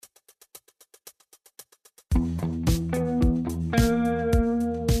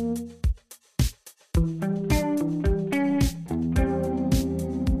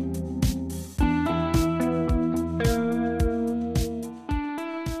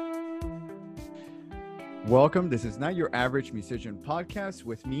Welcome. This is Not Your Average Musician podcast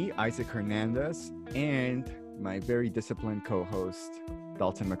with me, Isaac Hernandez, and my very disciplined co-host,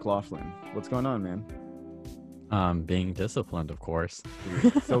 Dalton McLaughlin. What's going on, man? Being disciplined, of course.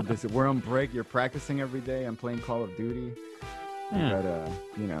 Dude, so busy. We're on break. You're practicing every day. I'm playing Call of Duty. Yeah.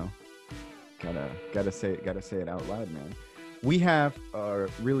 Gotta say it out loud, man. We have a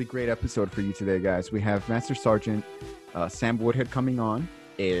really great episode for you today, guys. We have Master Sergeant Sam Woodhead coming on,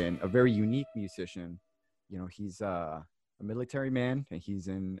 and a very unique musician. You know, he's a military man, and he's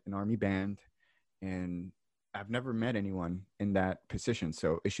in an army band, and I've never met anyone in that position,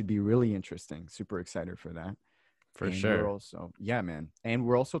 so it should be really interesting. Super excited for that. For sure. And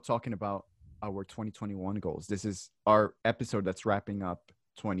we're also talking about our 2021 goals. This is our episode that's wrapping up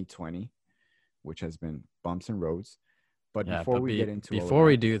 2020, which has been bumps and roads. But before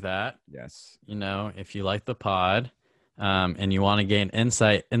we do that, yes, you know, if you like the pod, and you want to gain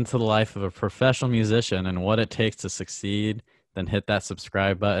insight into the life of a professional musician and what it takes to succeed, then hit that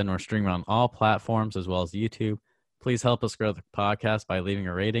subscribe button or stream it on all platforms as well as YouTube. Please help us grow the podcast by leaving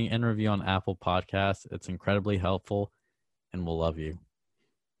a rating and review on Apple Podcasts. It's incredibly helpful, and we'll love you.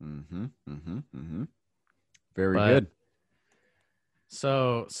 Very good.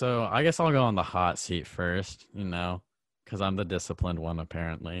 So I guess I'll go on the hot seat first, you know, because I'm the disciplined one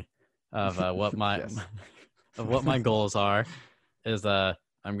apparently. Of what my Yes. of what my goals are is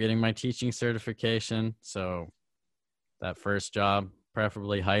I'm getting my teaching certification. So that first job,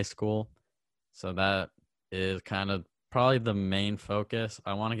 preferably high school. So that is kind of probably the main focus.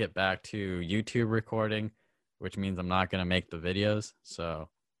 I want to get back to YouTube recording, which means I'm not going to make the videos. So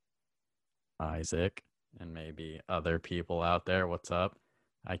Isaac and maybe other people out there, what's up?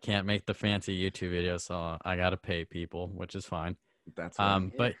 I can't make the fancy YouTube videos, so I got to pay people, which is fine. That's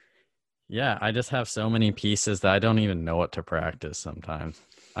but yeah, I just have so many pieces that I don't even know what to practice sometimes.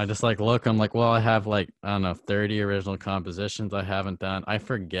 I just look, I'm like, well, I have I don't know, 30 original compositions I haven't done. I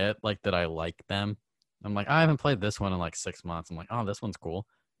forget that I like them. I'm like, I haven't played this one in 6 months. I'm like, oh, this one's cool.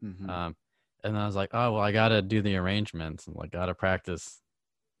 And I was like, oh, well, I got to do the arrangements and got to practice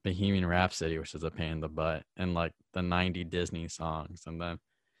Bohemian Rhapsody, which is a pain in the butt, and the 90 Disney songs. And then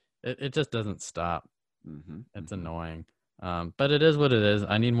it just doesn't stop. It's annoying. But it is what it is.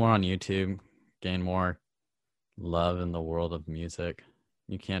 I need more on YouTube, gain more love in the world of music.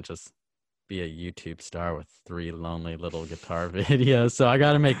 You can't just be a YouTube star with 3 lonely little guitar videos. So I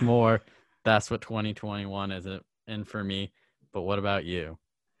got to make more. That's what 2021 is in for me. But what about you?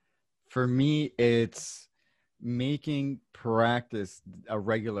 For me, it's making practice a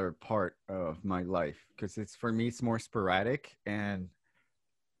regular part of my life, because for me, it's more sporadic. And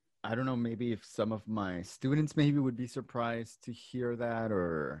I don't know, maybe if some of my students maybe would be surprised to hear that,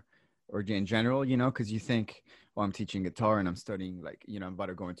 or in general, you know, because you think, well, I'm teaching guitar and I'm studying, I'm about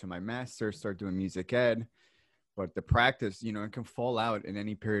to go into my master's, start doing music ed. But the practice, you know, it can fall out in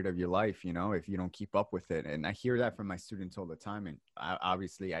any period of your life, you know, if you don't keep up with it. And I hear that from my students all the time. And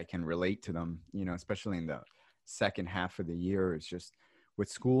obviously I can relate to them, you know, especially in the second half of the year. It's just with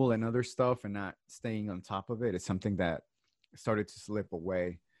school and other stuff and not staying on top of it. It's something that started to slip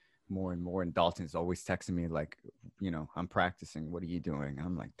away more and more. And Dalton's always texting me you know, I'm practicing. What are you doing? And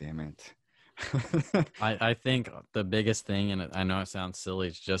I'm like, damn it. I think the biggest thing, and I know it sounds silly,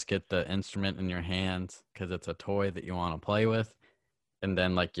 is just get the instrument in your hands, because it's a toy that you want to play with. And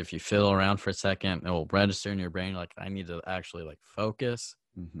then if you fiddle around for a second, it will register in your brain I need to actually focus.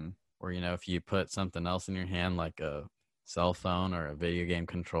 Or, you know, if you put something else in your hand, like a cell phone or a video game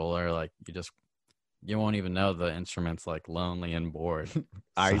controller, you won't even know the instrument's lonely and bored.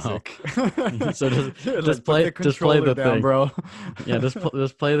 Isaac. So just play the down, thing, bro. Yeah,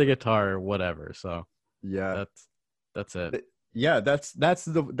 just play the guitar or whatever. So yeah, that's it. Yeah, that's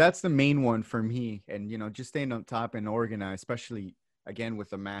the main one for me. And, you know, just staying on top and organized, especially again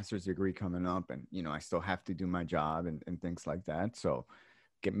with a master's degree coming up, and, you know, I still have to do my job and things like that. So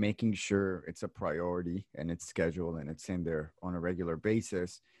making sure it's a priority and it's scheduled and it's in there on a regular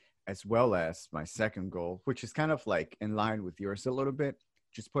basis, as well as my second goal, which is kind of in line with yours a little bit,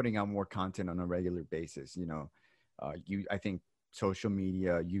 just putting out more content on a regular basis. You know, I think social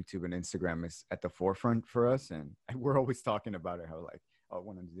media, YouTube and Instagram is at the forefront for us. And we're always talking about it, how oh, I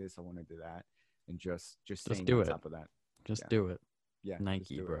want to do this, I want to do that. And just staying on top of that. Just do it. Yeah.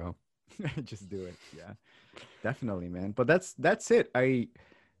 Nike, bro. Just do it. Yeah, definitely, man. But that's it.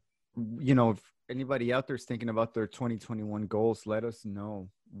 You know, if anybody out there is thinking about their 2021 goals, let us know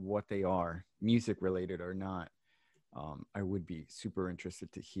what they are, music related or not. I would be super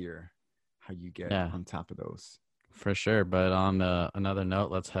interested to hear how you get on top of those. For sure. But on another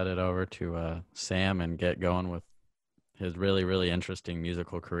note, let's head it over to Sam and get going with his really, really interesting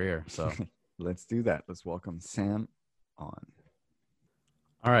musical career. So let's do that. Let's welcome Sam on.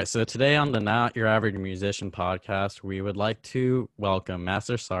 All right, so today on the Not Your Average Musician podcast, we would like to welcome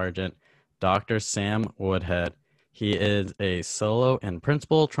Master Sergeant Dr. Sam Woodhead. He is a solo and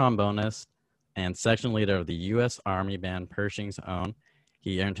principal trombonist and section leader of the U.S. Army Band Pershing's Own.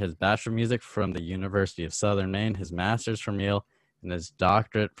 He earned his Bachelor of Music from the University of Southern Maine, his Master's from Yale, and his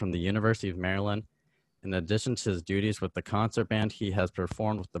doctorate from the University of Maryland. In addition to his duties with the concert band, he has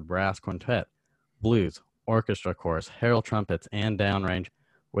performed with the brass quintet, blues, orchestra chorus, herald trumpets, and downrange,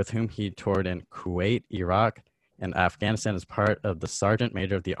 with whom he toured in Kuwait, Iraq, and Afghanistan as part of the Sergeant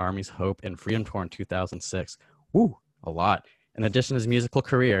Major of the Army's Hope and Freedom Tour in 2006. Woo, a lot. In addition to his musical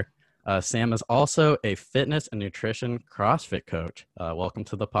career, Sam is also a fitness and nutrition CrossFit coach. Welcome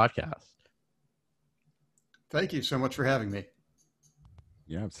to the podcast. Thank you so much for having me.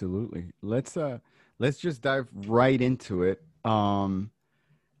 Yeah, absolutely. Let's just dive right into it.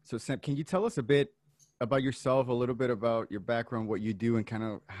 So Sam, can you tell us a bit about yourself, a little bit about your background, what you do, and kind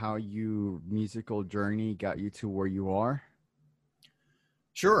of how your musical journey got you to where you are?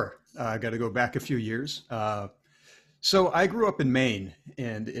 Sure. I got to go back a few years. So I grew up in Maine,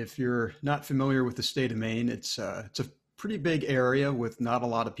 and if you're not familiar with the state of Maine, it's a pretty big area with not a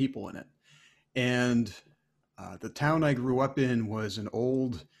lot of people in it. And the town I grew up in was an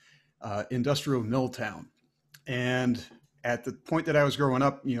old industrial mill town. And at the point that I was growing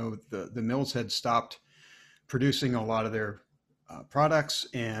up, the mills had stopped producing a lot of their products,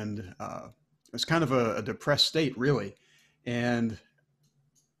 and it was kind of a depressed state, really. And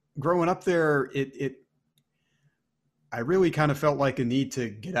growing up there, I really kind of felt like a need to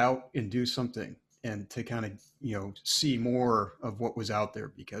get out and do something and to kind of, see more of what was out there,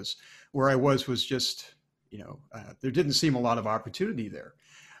 because where I was just, there didn't seem a lot of opportunity there.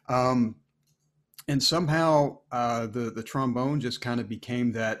 And somehow the trombone just kind of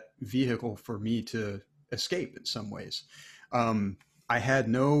became that vehicle for me to escape in some ways. I had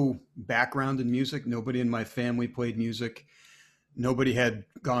no background in music. Nobody in my family played music. Nobody had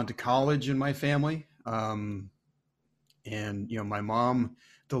gone to college in my family. And, my mom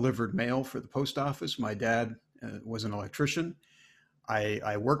delivered mail for the post office. My dad was an electrician.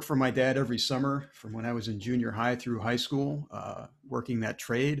 I worked for my dad every summer from when I was in junior high through high school, working that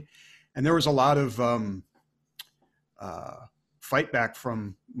trade. And there was a lot of fight back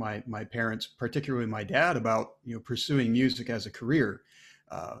from my parents, particularly my dad, about pursuing music as a career.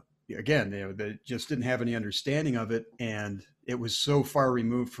 Again, they just didn't have any understanding of it, and it was so far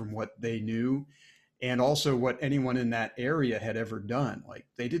removed from what they knew, and also what anyone in that area had ever done. Like,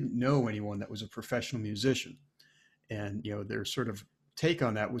 they didn't know anyone that was a professional musician, and their sort of take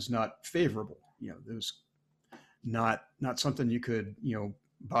on that was not favorable. It was not something you could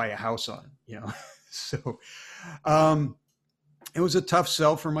buy a house on. So it was a tough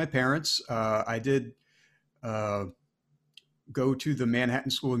sell for my parents. I did go to the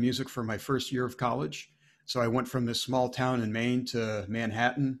Manhattan School of Music for my first year of college. So I went from this small town in Maine to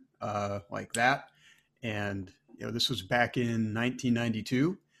Manhattan like that. And this was back in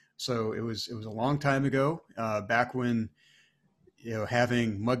 1992. So it was a long time ago, back when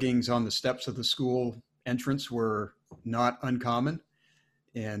having muggings on the steps of the school entrance were not uncommon.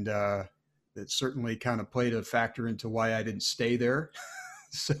 And it certainly kind of played a factor into why I didn't stay there.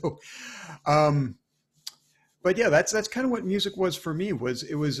 So, but yeah, that's kind of what music was for me. It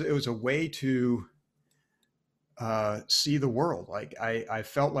was a way to see the world. Like, I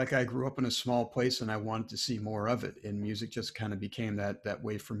felt like I grew up in a small place and I wanted to see more of it. And music just kind of became that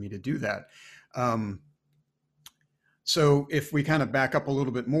way for me to do that. So if we kind of back up a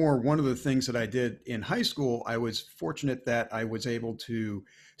little bit more, one of the things that I did in high school, I was fortunate that I was able to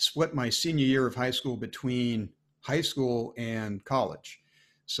split my senior year of high school between high school and college.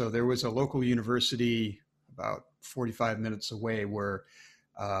 So there was a local university about 45 minutes away where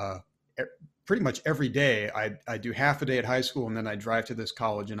pretty much every day I do half a day at high school, and then I drive to this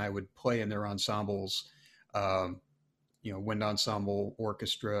college and I would play in their ensembles, wind ensemble,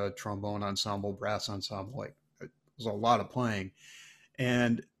 orchestra, trombone ensemble, brass ensemble. Like, it was a lot of playing,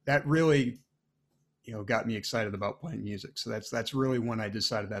 and that really got me excited about playing music. So that's really when I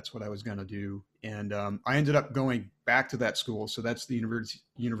decided that's what I was going to do. And I ended up going back to that school. So that's the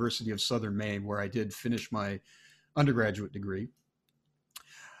University of Southern Maine, where I did finish my undergraduate degree.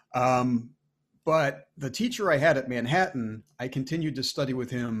 But the teacher I had at Manhattan, I continued to study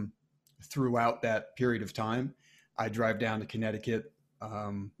with him throughout that period of time. I drive down to Connecticut,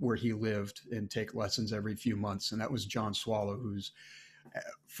 where he lived, and take lessons every few months. And that was John Swallow, who's,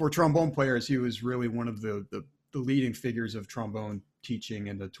 for trombone players, he was really one of the leading figures of trombone teaching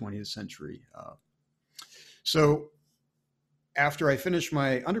in the 20th century. So after I finished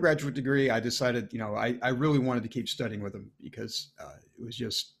my undergraduate degree, I decided, I really wanted to keep studying with him because it was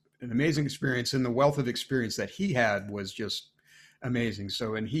just an amazing experience. And the wealth of experience that he had was just amazing.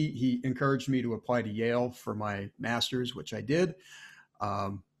 So, and he encouraged me to apply to Yale for my master's, which I did.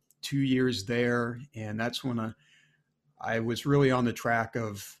 2 years there. And that's when I was really on the track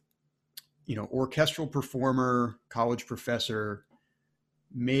of, orchestral performer, college professor,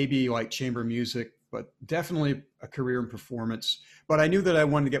 maybe like chamber music, but definitely a career in performance. But I knew that I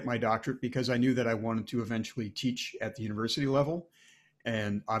wanted to get my doctorate because I knew that I wanted to eventually teach at the university level.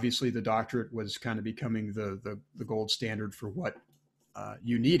 And obviously the doctorate was kind of becoming the gold standard for what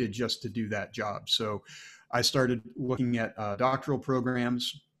you needed just to do that job. So I started looking at doctoral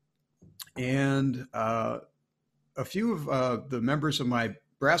programs, and a few of the members of my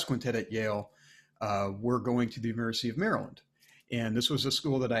brass quintet at Yale were going to the University of Maryland. And this was a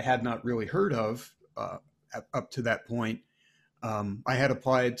school that I had not really heard of up to that point. I had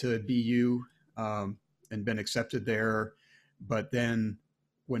applied to BU and been accepted there. But then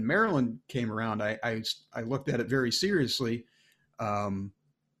when Maryland came around, I looked at it very seriously. And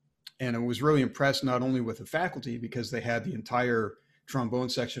I was really impressed not only with the faculty, because they had the entire trombone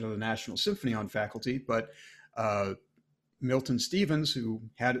section of the National Symphony on faculty, but Milton Stevens, who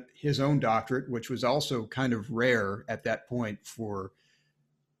had his own doctorate, which was also kind of rare at that point for,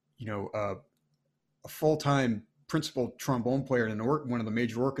 a full-time principal trombone player in one of the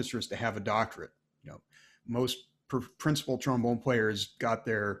major orchestras to have a doctorate. Most principal trombone players got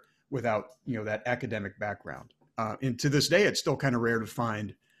there without, that academic background. And to this day, it's still kind of rare to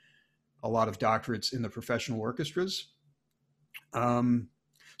find a lot of doctorates in the professional orchestras.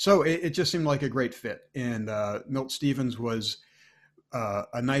 So it just seemed like a great fit. And Milt Stevens was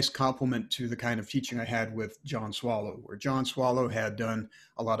a nice complement to the kind of teaching I had with John Swallow, where John Swallow had done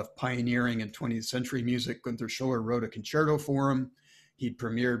a lot of pioneering in 20th century music. Gunther Schuller wrote a concerto for him. He'd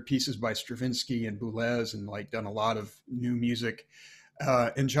premiered pieces by Stravinsky and Boulez and done a lot of new music.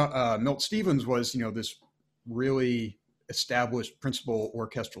 And Milt Stevens was, this really established principal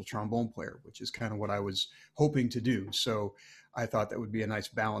orchestral trombone player, which is kind of what I was hoping to do. So I thought that would be a nice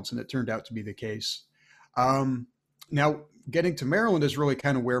balance, and it turned out to be the case. Now, getting to Maryland is really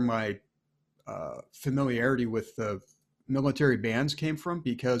kind of where my familiarity with the military bands came from,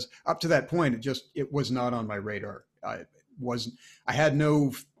 because up to that point, it was not on my radar. I had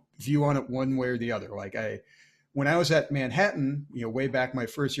no view on it one way or the other. When I was at Manhattan, way back my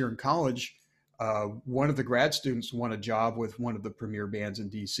first year in college, one of the grad students won a job with one of the premier bands in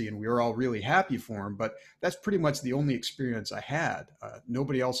DC, and we were all really happy for him, but that's pretty much the only experience I had.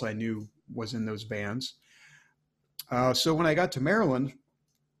 Nobody else I knew was in those bands. So when I got to Maryland,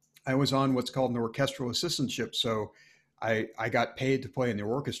 I was on what's called an orchestral assistantship. So I got paid to play in the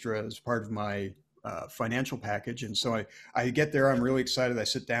orchestra as part of my financial package. And so I get there, I'm really excited. I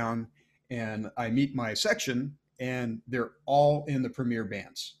sit down and I meet my section, and they're all in the premier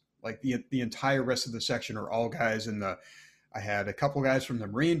bands. The entire rest of the section are all guys I had a couple guys from the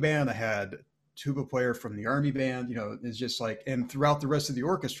Marine band. I had a tuba player from the Army band. It's just and throughout the rest of the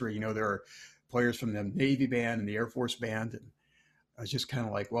orchestra, there are players from the Navy band and the Air Force band. And I was just kind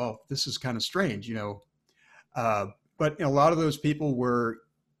of well, this is kind of strange, but a lot of those people were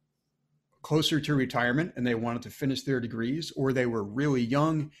closer to retirement and they wanted to finish their degrees, or they were really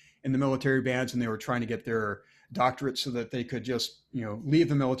young in the military bands and they were trying to get their doctorate so that they could just, leave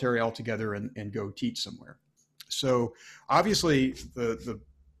the military altogether and go teach somewhere. So obviously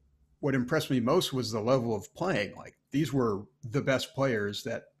what impressed me most was the level of playing. These were the best players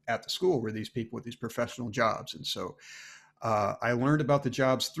that at the school were these people with these professional jobs. And so I learned about the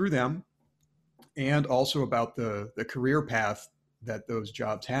jobs through them, and also about the career path that those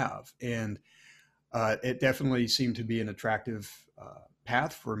jobs have. And it definitely seemed to be an attractive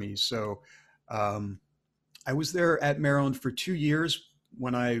path for me. So I was there at Maryland for 2 years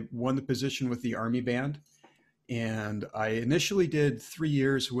when I won the position with the Army band. And I initially did 3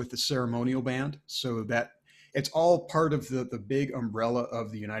 years with the ceremonial band. So that it's all part of the big umbrella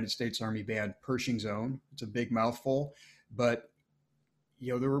of the United States Army Band Pershing Zone. It's a big mouthful, but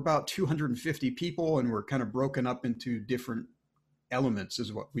there were about 250 people, and we're kind of broken up into different elements,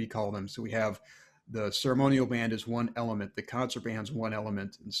 is what we call them. So we have the ceremonial band is one element, the concert band's one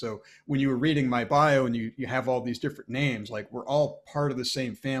element. And so when you were reading my bio and you have all these different names, we're all part of the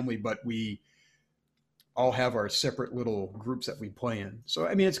same family, but we all have our separate little groups that we play in. So,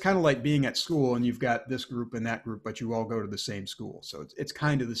 it's kind of like being at school and you've got this group and that group, but you all go to the same school. So it's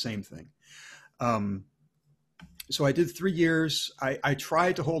kind of the same thing. So I did 3 years. I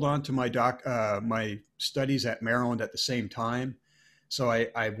tried to hold on to my studies at Maryland at the same time. So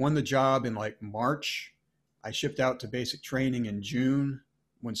I won the job in March I shipped out to basic training in June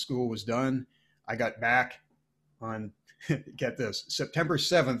when school was done. I got back on, get this, September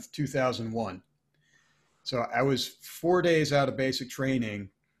 7th, 2001. So I was 4 days out of basic training,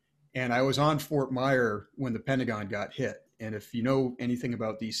 and I was on Fort Myer when the Pentagon got hit. And if you know anything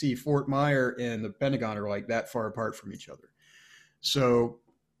about DC, Fort Myer and the Pentagon are like that far apart from each other. So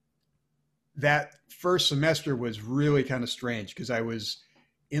that first semester was really kind of strange because I was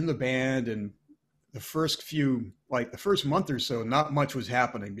in the band, and the first month or so, not much was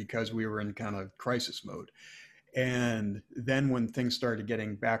happening because we were in kind of crisis mode. And then when things started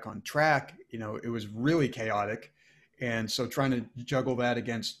getting back on track, it was really chaotic. And so trying to juggle that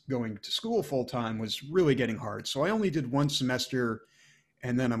against going to school full time was really getting hard. So I only did one semester,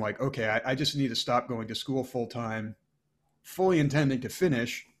 and then I'm like, okay, I just need to stop going to school full time, fully intending to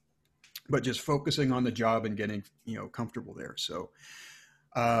finish, but just focusing on the job and getting, comfortable there. So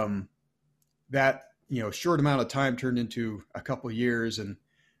that, short amount of time turned into a couple of years. And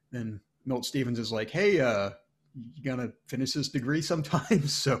then Milt Stevens is like, hey, you gonna finish this degree sometime?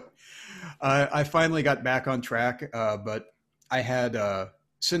 So I finally got back on track, but I had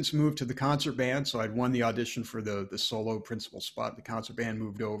since moved to the concert band. So I'd won the audition for the solo principal spot. The concert band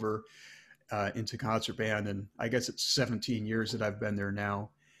moved over into concert band, and I guess it's 17 years that I've been there now.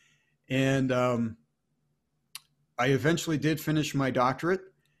 And I eventually did finish my doctorate.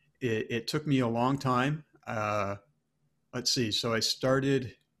 It took me a long time. Let's see. So I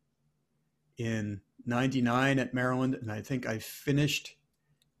started in 99 at Maryland, and I think I finished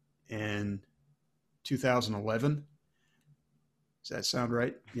in 2011. Does that sound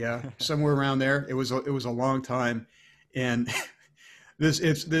right? Yeah, somewhere around there. It was a long time, and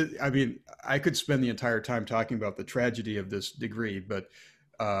I mean, I could spend the entire time talking about the tragedy of this degree, but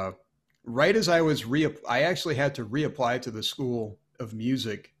right as I was I actually had to reapply to the School of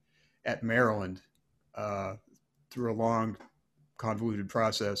Music at Maryland through a long, convoluted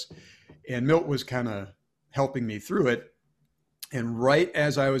process. And Milt was kind of helping me through it. And right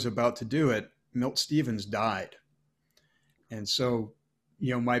as I was about to do it, Milt Stevens died. And so,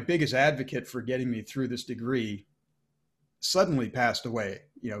 my biggest advocate for getting me through this degree suddenly passed away.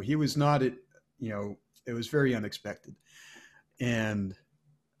 He was not, it was very unexpected. And,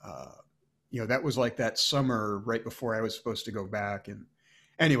 that was like that summer right before I was supposed to go back. And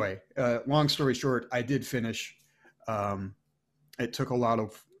anyway, long story short, I did finish. It took a lot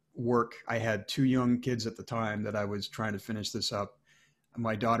of work. I had 2 young kids at the time that I was trying to finish this up.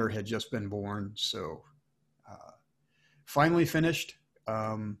 My daughter had just been born, so finally finished.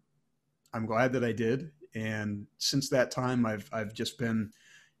 I'm glad that I did. And since that time, I've just been,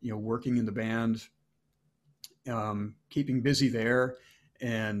 working in the band, keeping busy there,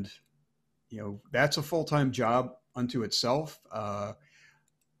 and that's a full-time job unto itself.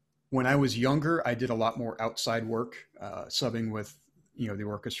 When I was younger, I did a lot more outside work, subbing with the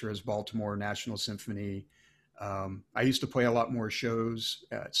orchestras, Baltimore National Symphony. I used to play a lot more shows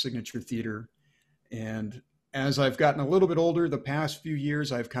at Signature Theater. And as I've gotten a little bit older, the past few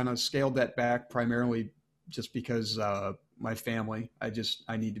years, I've kind of scaled that back, primarily just because my family,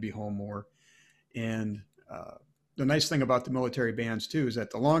 I need to be home more. And the nice thing about the military bands too, is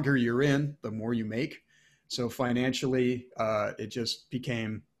that the longer you're in, the more you make. So financially, it just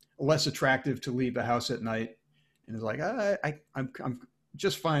became less attractive to leave the house at night. And it's like, I'm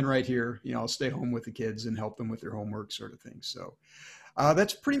just fine right here. I'll stay home with the kids and help them with their homework, sort of thing. So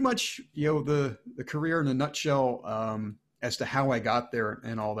that's pretty much, the career in a nutshell, as to how I got there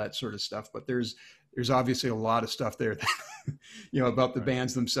and all that sort of stuff. But there's obviously a lot of stuff there that, about the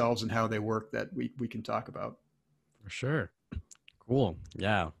bands themselves and how they work that we can talk about. For sure. Cool.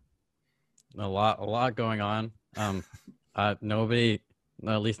 Yeah. A lot going on. Nobody,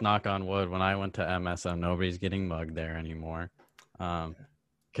 at least knock on wood, when I went to MSM, nobody's getting mugged there anymore.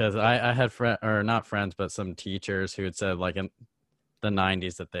 Because I had not friends, but some teachers who had said like in the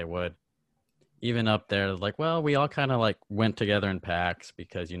 90s that they would. Even up there, like, well, we all kind of like went together in packs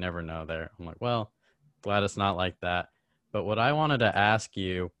because you never know there. I'm like, well, glad it's not like that. But what I wanted to ask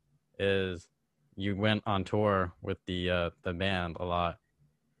you is, you went on tour with the band a lot,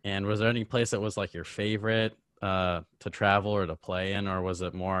 and was there any place that was like your favorite to travel or to play in, or was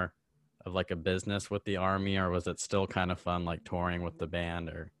it more of like a business with the Army, or was it still kind of fun like touring with the band,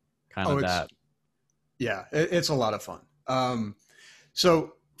 or kind of that? Yeah, it's a lot of fun.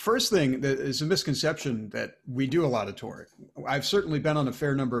 So first thing, that is a misconception that we do a lot of touring. I've certainly been on a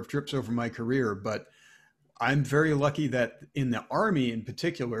fair number of trips over my career, but I'm very lucky that in the Army in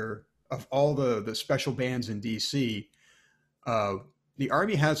particular, of all the special bands in DC, the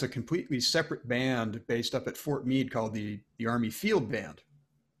Army has a completely separate band based up at Fort Meade called the Army Field Band.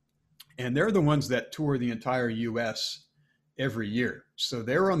 and they're the ones that tour the entire US every year. So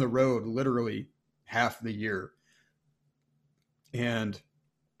they're on the road literally half the year. And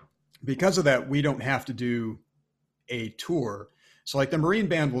because of that, we don't have to do a tour. So like the Marine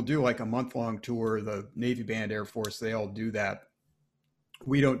Band will do like a month-long tour, the Navy Band, Air Force, they all do that.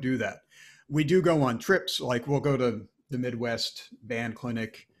 We don't do that. We do go on trips, like we'll go to the Midwest Band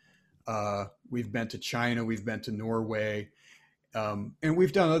Clinic. We've been to China, we've been to Norway, and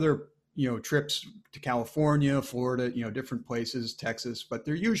we've done other, trips to California, Florida, different places, Texas, but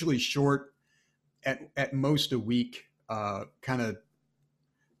they're usually short, at most a week, kind of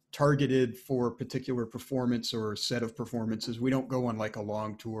targeted for a particular performance or set of performances. We don't go on like a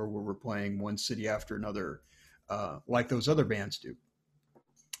long tour where we're playing one city after another, like those other bands do.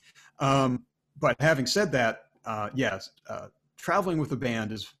 But having said that, yes, traveling with a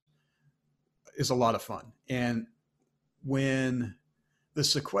band is a lot of fun. And when the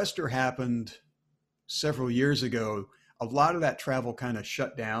sequester happened several years ago, a lot of that travel kind of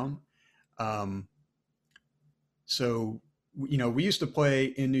shut down. So, we used to play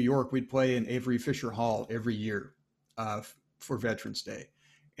in New York. We'd play in Avery Fisher Hall every year for Veterans Day.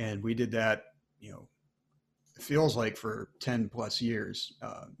 And we did that, it feels like for 10 plus years,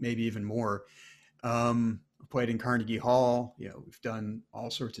 maybe even more. Played in Carnegie Hall. We've done all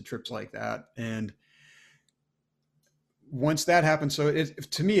sorts of trips like that. And once that happened, so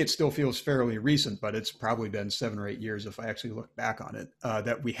to me, it still feels fairly recent, but it's probably been 7 or 8 years if I actually look back on it,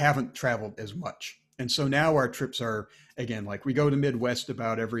 that we haven't traveled as much. And so now our trips are, again, like we go to Midwest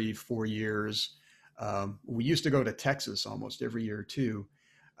about every 4 years. We used to go to Texas almost every year too.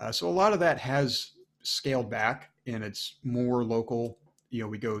 So a lot of that has scaled back and it's more local.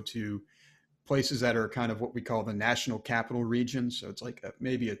 We go to places that are kind of what we call the national capital region. So it's like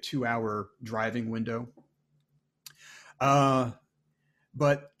maybe a 2-hour driving window.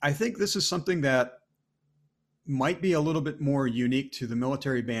 But I think this is something that might be a little bit more unique to the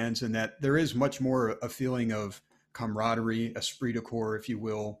military bands in that there is much more a feeling of camaraderie, esprit de corps, if you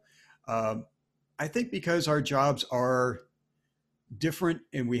will. I think because our jobs are different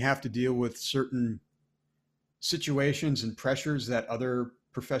and we have to deal with certain situations and pressures that other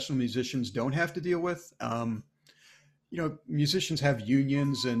professional musicians don't have to deal with. Musicians have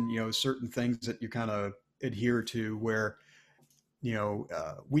unions and, certain things that you kind of adhere to where,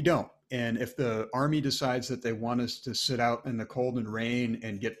 we don't. And if the Army decides that they want us to sit out in the cold and rain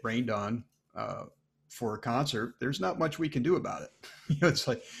and get rained on for a concert, there's not much we can do about it. It's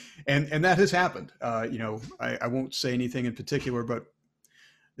like, and that has happened. I won't say anything in particular, but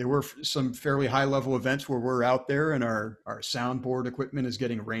there were some fairly high level events where we're out there and our soundboard equipment is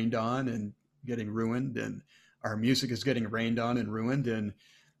getting rained on and getting ruined, and our music is getting rained on and ruined, and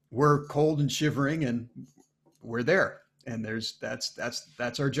we're cold and shivering and we're there. And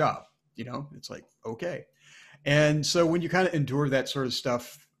that's our job. It's like, okay. And so when you kind of endure that sort of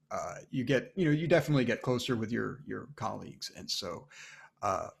stuff, you get, you definitely get closer with your colleagues. And so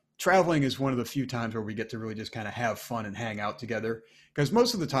traveling is one of the few times where we get to really just kind of have fun and hang out together. Because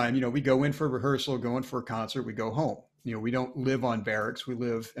most of the time, we go in for rehearsal, go in for a concert, we go home. We don't live on barracks. We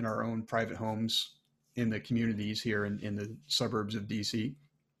live in our own private homes in the communities here in the suburbs of DC.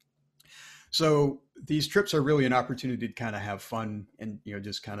 So these trips are really an opportunity to kind of have fun and,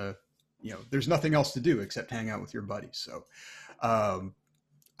 just kind of, there's nothing else to do except hang out with your buddies. So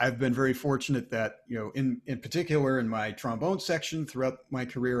I've been very fortunate that, in particular in my trombone section throughout my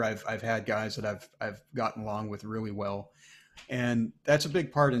career, I've had guys that I've gotten along with really well. And that's a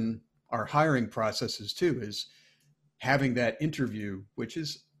big part in our hiring processes too, is having that interview, which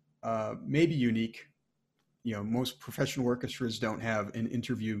is maybe unique. Most professional orchestras don't have an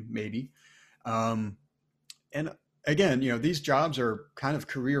interview maybe. And again, these jobs are kind of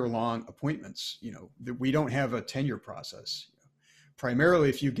career-long appointments. We don't have a tenure process. Primarily,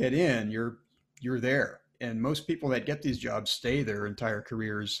 if you get in, you're there. And most people that get these jobs stay their entire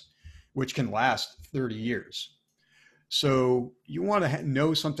careers, which can last 30 years. So you want to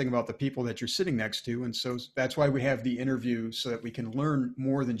know something about the people that you're sitting next to. And so that's why we have the interview, so that we can learn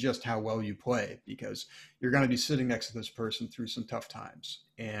more than just how well you play, because you're going to be sitting next to this person through some tough times.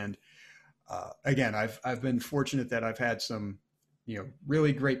 And again, I've been fortunate that I've had some,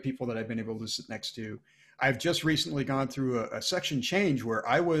 really great people that I've been able to sit next to. I've just recently gone through a section change where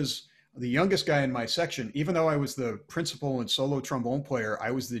I was the youngest guy in my section. Even though I was the principal and solo trombone player,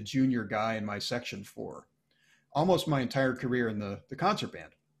 I was the junior guy in my section for almost my entire career in the concert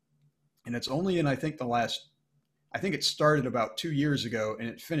band. And it's only in, I think it started about 2 years ago and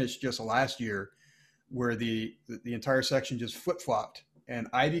it finished just last year, where the entire section just flip-flopped. And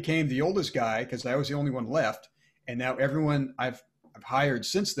I became the oldest guy because I was the only one left. And now everyone, I've I've hired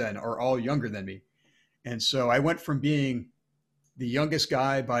since then are all younger than me. And so I went from being the youngest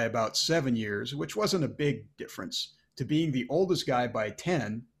guy by about 7 years, which wasn't a big difference, to being the oldest guy by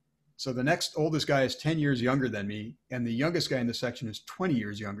 10. So the next oldest guy is 10 years younger than me, and the youngest guy in the section is 20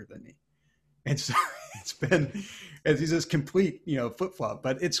 years younger than me. And so it's this complete, flip flop,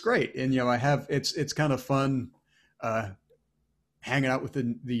 but it's great. And, it's kind of fun hanging out with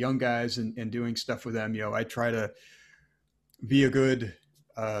the young guys and doing stuff with them. I try to be a good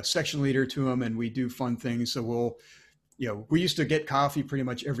section leader to them, and we do fun things. So we used to get coffee pretty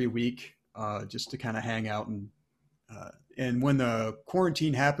much every week just to kind of hang out. And when the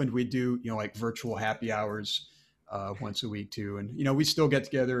quarantine happened, we do, like virtual happy hours once a week too. And, we still get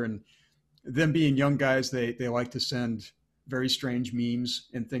together, and them being young guys, they like to send very strange memes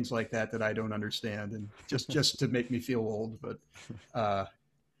and things like that I don't understand, and just to make me feel old. But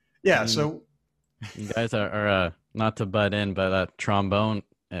yeah, so you guys are not to butt in, but trombone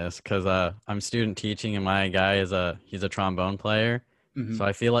is, because I'm student teaching, and my guy he's a trombone player. Mm-hmm. So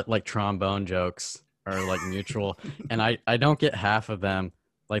I feel like trombone jokes are like mutual, and I don't get half of them.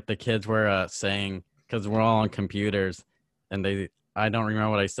 Like the kids were saying, because we're all on computers, and I don't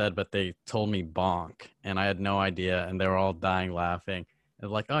remember what I said, but they told me bonk, and I had no idea, and they were all dying laughing. They're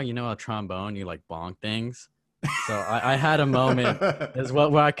like, oh, a trombone, you like bonk things. So I had a moment is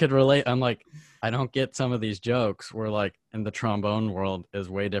where I could relate. I'm like, I don't get some of these jokes where like in the trombone world is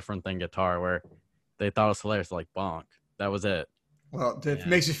way different than guitar, where they thought it was hilarious, like bonk. That was it. Well, if it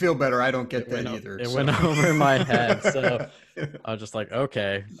makes you feel better, I don't get that either. It went over my head. So I was just like,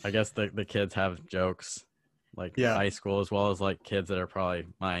 okay, I guess the kids have jokes like high school as well as like kids that are probably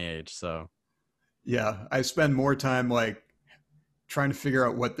my age. So yeah, I spend more time like trying to figure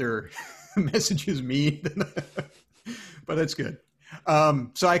out what their messages mean, but it's good.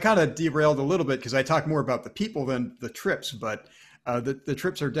 So I kind of derailed a little bit because I talk more about the people than the trips, but the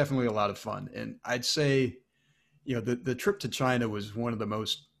trips are definitely a lot of fun. And I'd say, the trip to China was one of the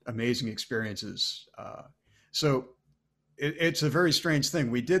most amazing experiences. So it's a very strange thing.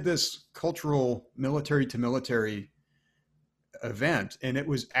 We did this cultural military to military event, and it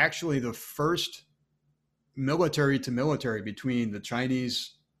was actually the first military to military between the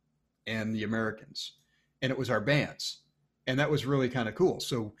Chinese and the Americans. And it was our bands. And that was really kind of cool.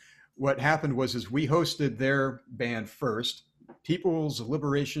 So what happened was we hosted their band first, People's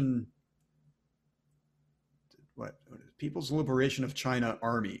Liberation of China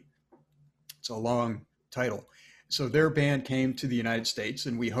Army. It's a long title. So their band came to the United States,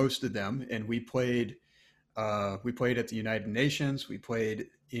 and we hosted them, and we played at the United Nations. We played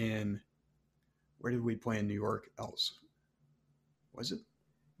where did we play in New York else? Was it?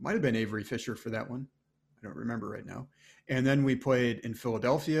 Might have been Avery Fisher for that one. I don't remember right now. And then we played in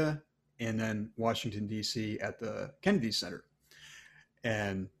Philadelphia, and then Washington, D.C. at the Kennedy Center.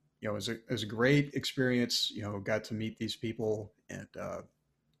 And, it was a great experience, got to meet these people. And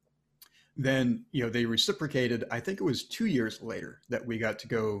then, they reciprocated. I think it was 2 years later that we got to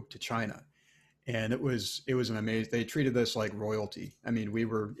go to China. And it was an amazing, they treated us like royalty. I mean, we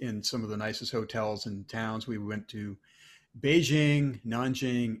were in some of the nicest hotels and towns. We went to Beijing,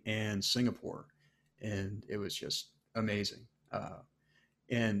 Nanjing, and Singapore. And it was just amazing.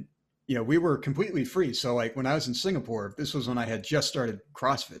 And, we were completely free. So like when I was in Singapore, this was when I had just started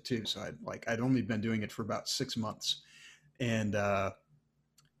CrossFit too. So I'd only been doing it for about 6 months. And I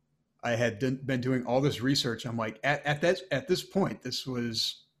had been doing all this research. I'm like, at this point, this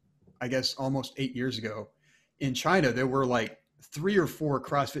was, I guess, almost 8 years ago. In China, there were like 3 or 4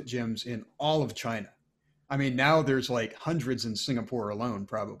 CrossFit gyms in all of China. I mean, now there's like hundreds in Singapore alone,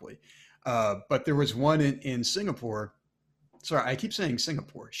 probably. But there was one in Singapore. Sorry, I keep saying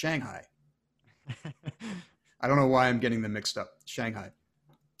Singapore, Shanghai. I don't know why I'm getting them mixed up. Shanghai.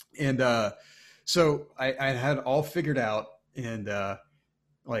 And so I had all figured out, and the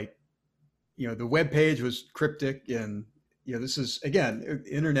web page was cryptic, and this is, again,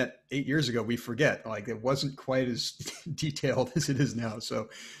 internet 8 years ago. We forget, like, it wasn't quite as detailed as it is now. So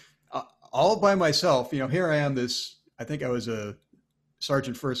all by myself, here I am. I think I was a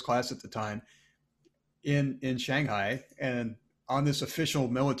sergeant first class at the time in Shanghai, and on this official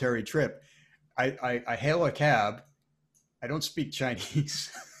military trip, I hail a cab. I don't speak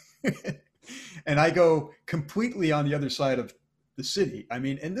Chinese. And I go completely on the other side of the city. I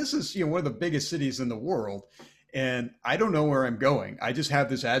mean, and this is, one of the biggest cities in the world. And I don't know where I'm going. I just have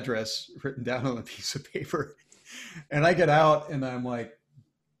this address written down on a piece of paper. And I get out, and I'm like,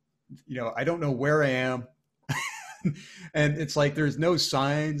 I don't know where I am. And it's like, there's no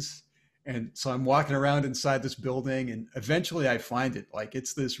signs. And so I'm walking around inside this building, and eventually I find it. Like,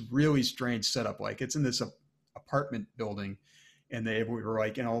 it's this really strange setup. Like, it's in this apartment building, and they were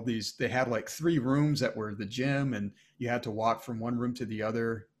like in all these, they had like 3 rooms that were the gym, and you had to walk from one room to the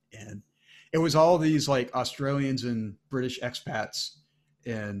other. And it was all these like Australians and British expats.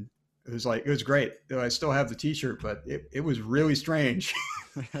 And it was like, it was great. I still have the t-shirt, but it was really strange.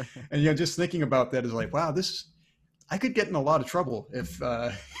 And, just thinking about that is like, wow, I could get in a lot of trouble if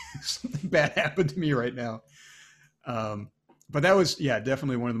something bad happened to me right now. But that was,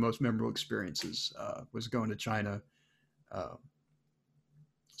 definitely one of the most memorable experiences, was going to China.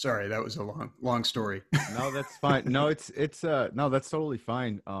 Sorry, that was a long story. No, that's fine. No, no, that's totally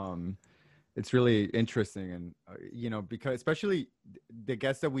fine. It's really interesting, and because especially the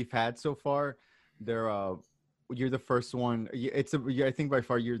guests that we've had so far, they're you're the first one. I think by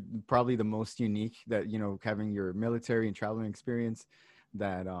far you're probably the most unique, that having your military and traveling experience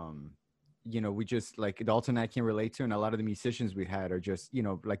that we just like Dalton and I can relate to, and a lot of the musicians we had are just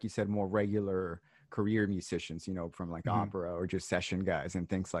like you said, more regular career musicians, from like opera or just session guys and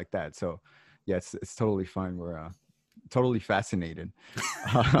things like that. So yeah, it's totally fine. We're totally fascinated.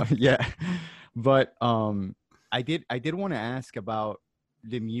 Yeah, but I did want to ask about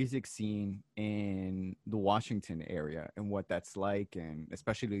the music scene in the Washington area and what that's like, and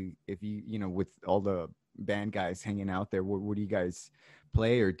especially if with all the band guys hanging out there, what do you guys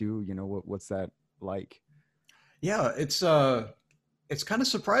play or do? What's that like? Yeah, it's kind of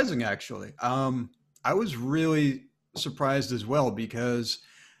surprising, actually. I was really surprised as well, because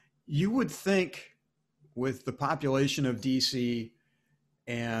you would think with the population of DC,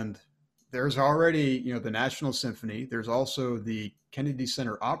 and there's already, the National Symphony, there's also the Kennedy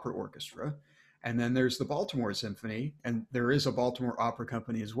Center Opera Orchestra, and then there's the Baltimore Symphony, and there is a Baltimore Opera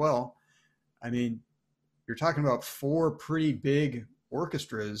Company as well. I mean, you're talking about 4 pretty big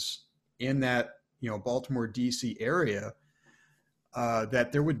orchestras in that, Baltimore, DC area,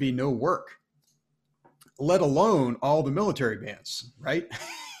 that there would be no work, let alone all the military bands, right?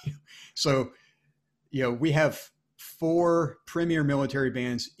 So, we have 4 premier military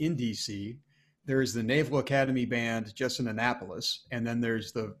bands in DC. There's the Naval Academy Band just in Annapolis, and then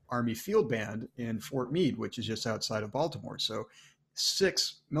there's the Army Field Band in Fort Meade, which is just outside of Baltimore. So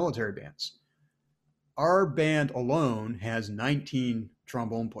 6 military bands. Our band alone has 19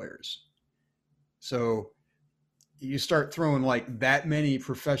 trombone players. So you start throwing like that many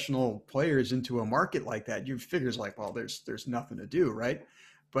professional players into a market like that, you figures like, well, there's nothing to do, right?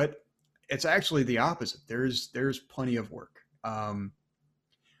 But it's actually the opposite. There's plenty of work.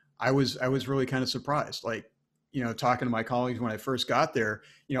 I was really kind of surprised, like, talking to my colleagues when I first got there.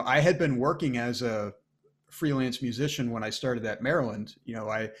 I had been working as a freelance musician when I started at Maryland.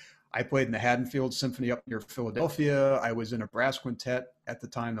 I played in the Haddonfield Symphony up near Philadelphia. I was in a brass quintet at the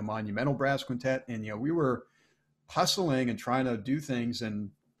time, the Monumental Brass Quintet, and we were hustling and trying to do things,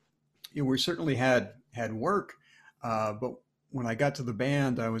 and we certainly had work. But when I got to the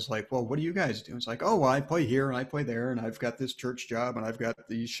band, I was like, well, what do you guys do? It's like, oh, well, I play here and I play there, and I've got this church job, and I've got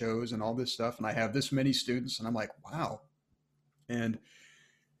these shows and all this stuff, and I have this many students. And I'm like, wow. And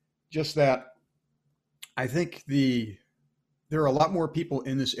just that, I think there are a lot more people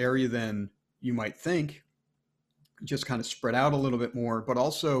in this area than you might think, just kind of spread out a little bit more, but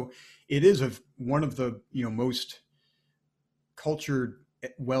also it is one of the most cultured,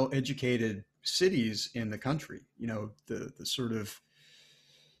 well-educated cities in the country. The sort of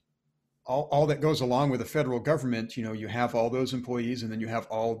all that goes along with the federal government. You have all those employees, and then you have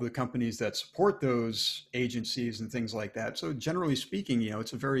all the companies that support those agencies and things like that. So generally speaking,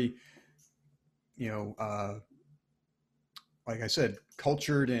 it's a very, like I said,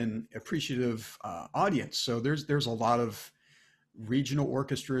 cultured and appreciative audience. So there's a lot of regional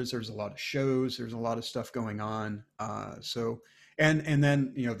orchestras. There's a lot of shows. There's a lot of stuff going on. And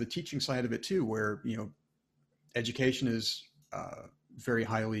then the teaching side of it too, where education is very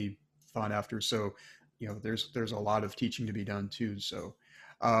highly thought after. So there's a lot of teaching to be done too. So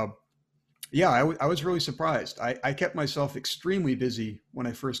I was really surprised. I kept myself extremely busy when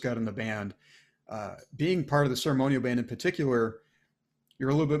I first got in the band. Being part of the ceremonial band in particular, you're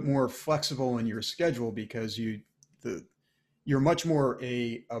a little bit more flexible in your schedule, because you're much more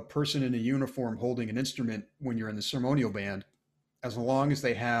a person in a uniform holding an instrument when you're in the ceremonial band. As long as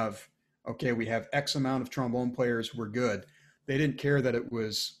they have, okay, we have X amount of trombone players, we're good. They didn't care that it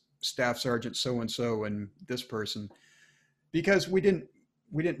was Staff Sergeant so-and-so and this person, because we didn't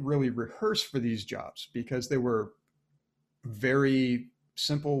really rehearse for these jobs, because they were very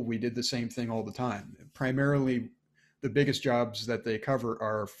simple. We did the same thing all the time. Primarily, the biggest jobs that they cover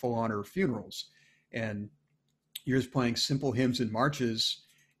are full honor funerals, and you're just playing simple hymns and marches,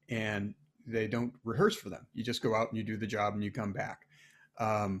 and they don't rehearse for them. You just go out and you do the job and you come back.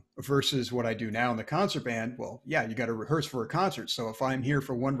 versus what I do now in the concert band. Well, yeah, you got to rehearse for a concert. So if I'm here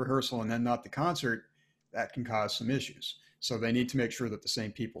for one rehearsal and then not the concert, that can cause some issues. So they need to make sure that the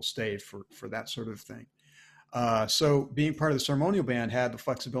same people stay for that sort of thing. So being part of the ceremonial band had the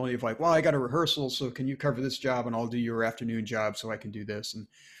flexibility of like, well, I got a rehearsal, so can you cover this job and I'll do your afternoon job so I can do this.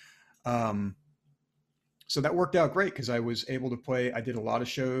 And so that worked out great because I was able to play. I did a lot of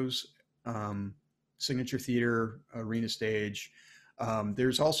shows, Signature Theater, Arena Stage.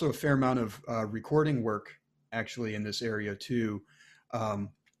 There's also a fair amount of recording work actually in this area too,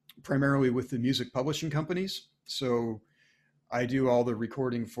 primarily with the music publishing companies. So I do all the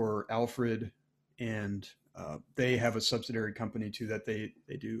recording for Alfred, and they have a subsidiary company too that they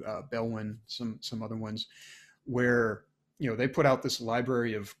do, Bellwin, some other ones, where they put out this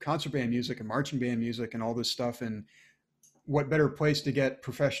library of concert band music and marching band music and all this stuff. And what better place to get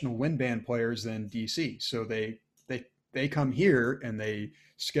professional wind band players than DC? So they come here and they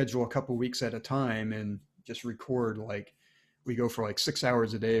schedule a couple weeks at a time and just record. Like we go for like 6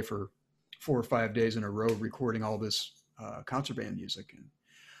 hours a day for 4 or 5 days in a row, recording all this concert band music.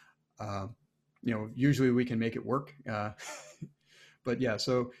 And, usually we can make it work. But yeah,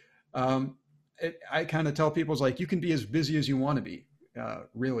 so I kind of tell people, it's like, you can be as busy as you want to be,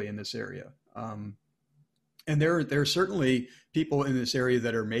 really, in this area. And there are certainly people in this area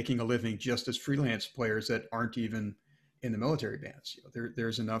that are making a living just as freelance players that aren't even in the military bands.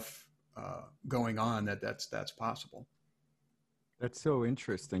 There's enough going on that's possible. That's so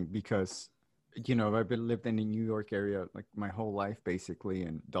interesting because, I've lived in the New York area like my whole life, basically,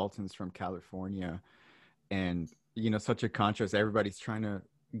 and Dalton's from California. And, such a contrast. Everybody's trying to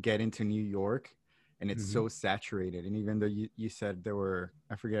get into New York, and it's so saturated. And even though you said there were,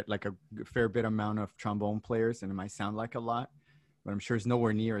 I forget, like a fair bit amount of trombone players, and it might sound like a lot, but I'm sure it's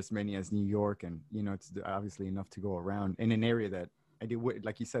nowhere near as many as New York. And, it's obviously enough to go around in an area that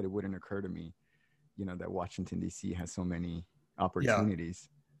like you said, it wouldn't occur to me, that Washington, D.C. has so many opportunities.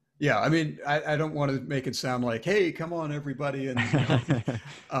 Yeah. I mean, I don't want to make it sound like, hey, come on, everybody. And,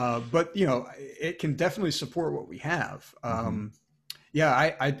 but, it can definitely support what we have. Yeah,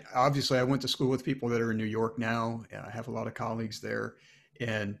 I obviously I went to school with people that are in New York now. And I have a lot of colleagues there.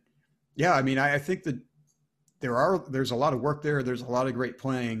 And yeah, I mean, I think that there's a lot of work there. There's a lot of great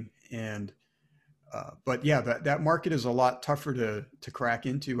playing. And, but yeah, that market is a lot tougher to crack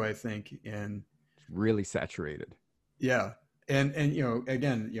into, I think. And it's really saturated. Yeah. And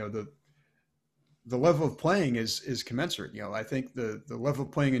again, the level of playing is commensurate. I think the level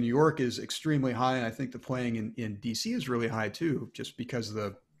of playing in New York is extremely high. And I think the playing in DC is really high too, just because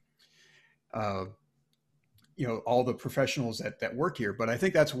of the, all the professionals that work here. But I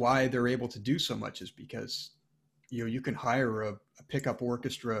think that's why they're able to do so much, is because, you can hire a pickup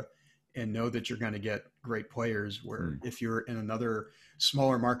orchestra and know that you're going to get great players, where if you're in another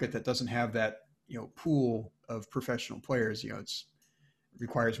smaller market that doesn't have that, pool of professional players, it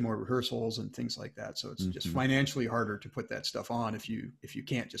requires more rehearsals and things like that. So it's just financially harder to put that stuff on if you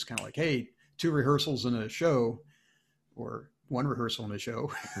can't just kind of like, hey, 2 rehearsals in a show or 1 rehearsal in a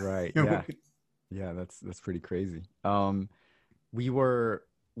show. Right. Yeah. That's pretty crazy. Dalton,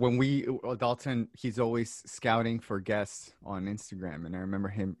 he's always scouting for guests on Instagram. And I remember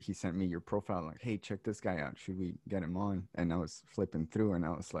he sent me your profile, like, hey, check this guy out. Should we get him on? And I was flipping through and I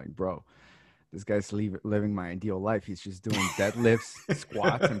was like, bro, this guy's living my ideal life. He's just doing deadlifts,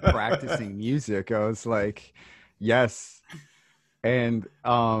 squats, and practicing music. I was like, yes. And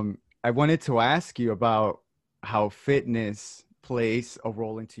I wanted to ask you about how fitness plays a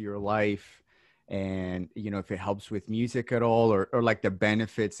role into your life, and, if it helps with music at all, or like the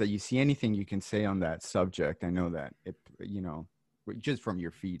benefits that you see. Anything you can say on that subject. I know that it, just from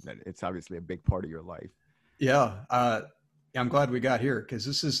your feed, that it's obviously a big part of your life. Yeah. I'm glad we got here, because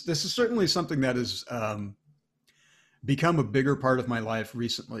this is certainly something that has become a bigger part of my life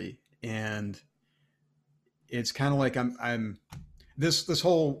recently. And it's kind of like I'm this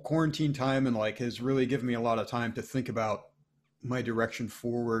whole quarantine time and like has really given me a lot of time to think about my direction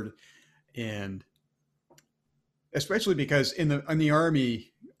forward. And especially because in the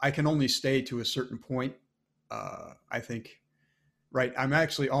Army, I can only stay to a certain point. I think. Right. I'm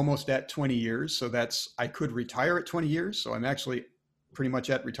actually almost at 20 years. So I could retire at 20 years. So I'm actually pretty much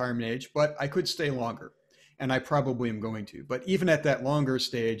at retirement age, but I could stay longer, and I probably am going to. But even at that longer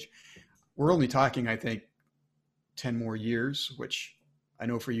stage, we're only talking, I think, 10 more years, which I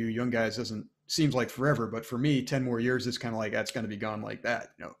know for you young guys seems like forever, but for me, 10 more years is kind of like, that's going to be gone like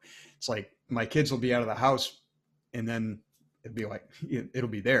that. It's like my kids will be out of the house and then it'd be like, it'll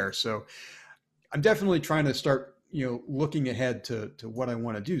be there. So I'm definitely trying to start, looking ahead to what I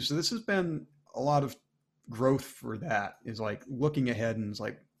want to do. So this has been a lot of growth for that is like looking ahead and it's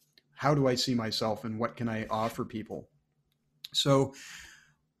like, how do I see myself and what can I offer people? So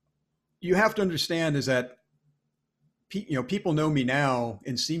you have to understand is that, people know me now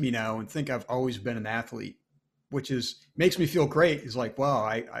and see me now and think I've always been an athlete, which makes me feel great. It's like, wow,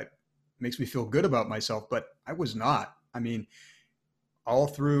 I makes me feel good about myself, but I was not. I mean, all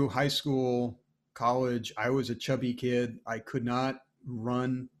through high school, college, I was a chubby kid. I could not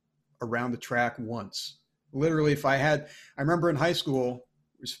run around the track once. Literally, I remember in high school,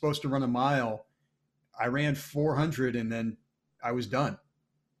 we were supposed to run a mile. I ran 400 and then I was done.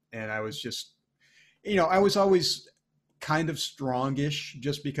 And I was just, I was always kind of strongish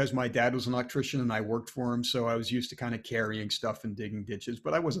just because my dad was an electrician and I worked for him. So I was used to kind of carrying stuff and digging ditches,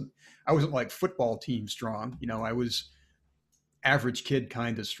 but I wasn't like football team strong. I was average kid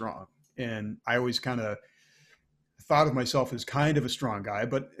kind of strong. And I always kind of thought of myself as kind of a strong guy,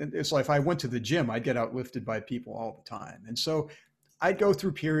 but it's like if I went to the gym, I'd get outlifted by people all the time. And so I'd go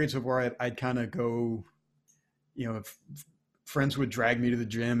through periods of where I'd kind of go, friends would drag me to the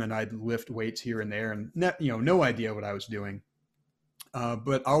gym and I'd lift weights here and there and no idea what I was doing.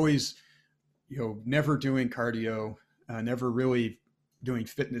 But always, never doing cardio, never really doing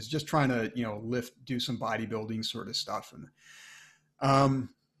fitness, just trying to, do some bodybuilding sort of stuff. And,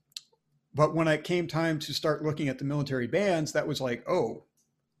 but when it came time to start looking at the military bands, that was like, oh,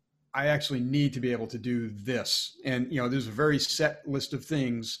 I actually need to be able to do this. And, there's a very set list of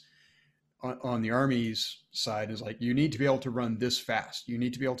things on the Army's side is like, you need to be able to run this fast. You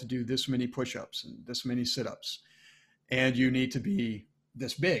need to be able to do this many push-ups and this many sit-ups. And you need to be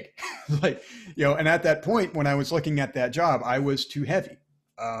this big. And at that point, when I was looking at that job, I was too heavy.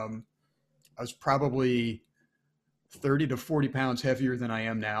 I was probably 30 to 40 pounds heavier than I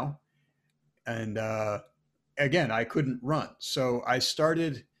am now. And again, I couldn't run. So I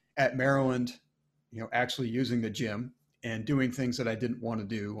started at Maryland, actually using the gym and doing things that I didn't want to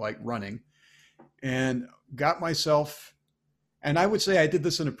do, like running, and got myself, and I would say I did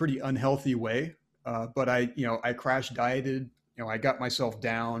this in a pretty unhealthy way, but I crash dieted, I got myself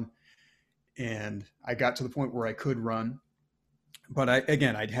down and I got to the point where I could run, but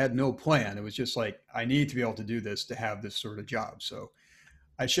I'd had no plan. It was just like, I need to be able to do this to have this sort of job. So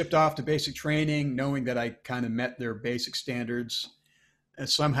I shipped off to basic training, knowing that I kind of met their basic standards and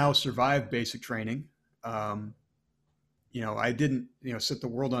somehow survived basic training. I didn't, set the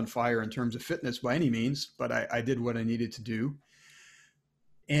world on fire in terms of fitness by any means, but I did what I needed to do.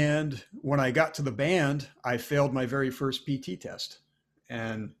 And when I got to the band, I failed my very first PT test.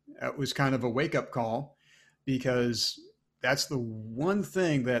 And that was kind of a wake-up call, because that's the one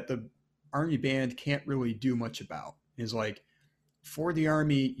thing that the Army band can't really do much about, is like, for the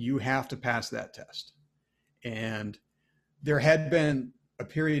Army, you have to pass that test. And there had been a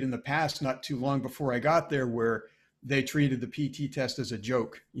period in the past, not too long before I got there, where they treated the PT test as a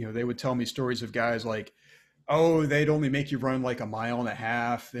joke. They would tell me stories of guys like, oh, they'd only make you run like a mile and a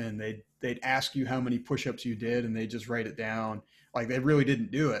half, and they'd ask you how many push-ups you did, and they just write it down. Like, they really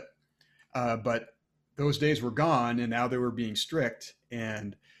didn't do it. But those days were gone, and now they were being strict,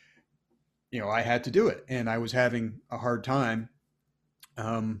 and I had to do it, and I was having a hard time.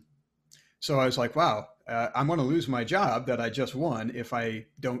 So I was like, wow, I'm going to lose my job that I just won if I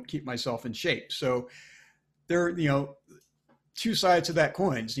don't keep myself in shape. So there are, two sides to that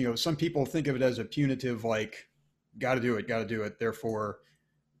coin. Some people think of it as a punitive, like, got to do it. Therefore,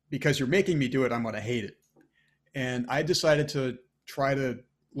 because you're making me do it, I'm going to hate it. And I decided to try to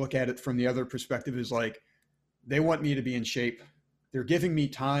look at it from the other perspective, is like, they want me to be in shape. They're giving me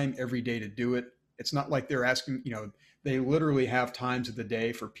time every day to do it. It's not like they're asking, they literally have times of the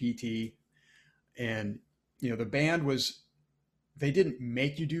day for PT. And, the band they didn't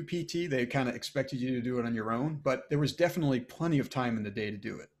make you do PT. They kind of expected you to do it on your own, but there was definitely plenty of time in the day to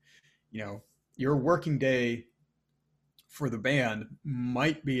do it. Your working day for the band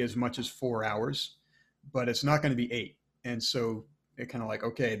might be as much as 4 hours, but it's not going to be 8. And so it kind of like,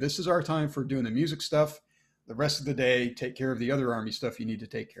 okay, this is our time for doing the music stuff. The rest of the day, take care of the other Army stuff you need to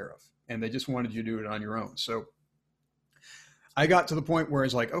take care of. And they just wanted you to do it on your own. So I got to the point where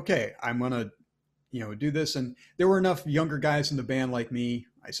it's like, okay, I'm going to, do this. And there were enough younger guys in the band like me.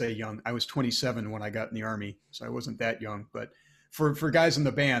 I say young, I was 27 when I got in the Army, so I wasn't that young, but for guys in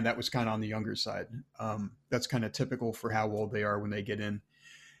the band, that was kind of on the younger side. That's kind of typical for how old they are when they get in.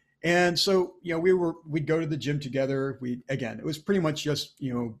 And so, we'd go to the gym together. It was pretty much just,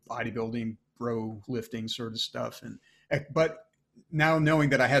 bodybuilding, bro lifting sort of stuff. But now knowing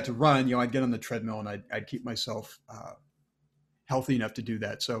that I had to run, I'd get on the treadmill and I'd keep myself healthy enough to do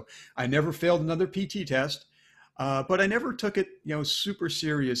that. So I never failed another PT test. But I never took it, super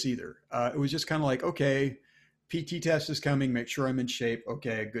serious either. It was just kind of like, okay, PT test is coming, make sure I'm in shape.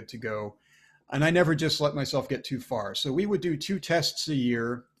 Okay, good to go. And I never just let myself get too far. So we would do 2 tests a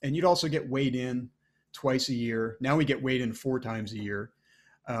year, and you'd also get weighed in twice a year. Now we get weighed in 4 times a year.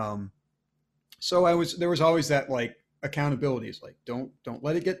 So there was always that like accountability. It's like, don't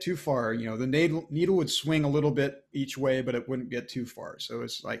let it get too far. The needle would swing a little bit each way, but it wouldn't get too far. So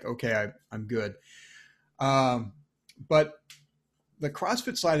it's like, okay, I'm good. But the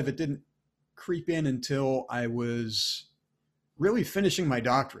CrossFit side of it didn't creep in until I was really finishing my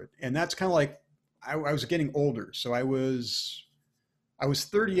doctorate. And that's kind of like, I was getting older. So I was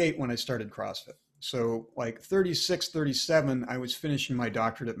 38 when I started CrossFit. So like 36, 37, I was finishing my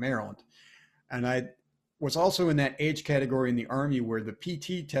doctorate at Maryland. And I was also in that age category in the Army where the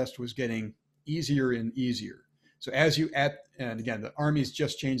PT test was getting easier and easier. So and again, the Army's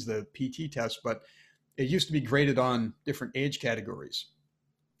just changed the PT test, but it used to be graded on different age categories.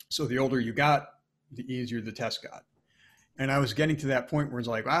 So the older you got, the easier the test got. And I was getting to that point where it's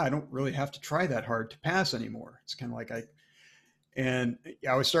like, I don't really have to try that hard to pass anymore. It's kind of like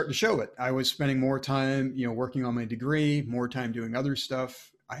I was starting to show it. I was spending more time, working on my degree, more time doing other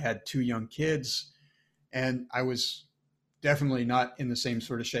stuff. I had 2 young kids, and I was definitely not in the same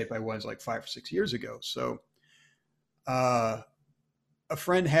sort of shape I was like 5 or 6 years ago. So a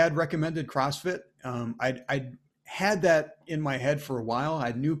friend had recommended CrossFit. I'd had that in my head for a while.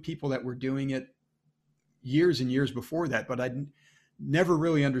 I knew people that were doing it years and years before that, but I'd never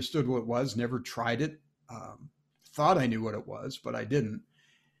really understood what it was, never tried it. Thought I knew what it was, but I didn't.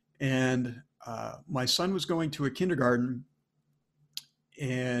 And my son was going to a kindergarten,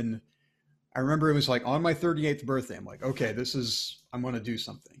 and I remember it was like on my 38th birthday. I'm like, okay, I'm going to do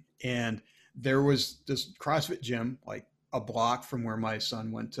something. And there was this CrossFit gym, like a block from where my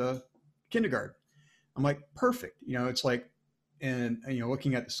son went to kindergarten. I'm like, perfect. It's like, and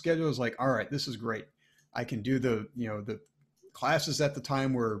looking at the schedule, is like, all right, this is great. I can do the classes at the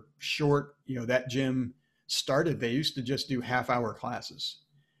time were short. That gym started, they used to just do half-hour classes.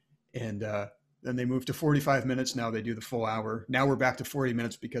 And then they moved to 45 minutes. Now they do the full hour. Now we're back to 40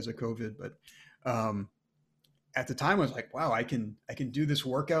 minutes because of COVID. But at the time I was like, wow, I can do this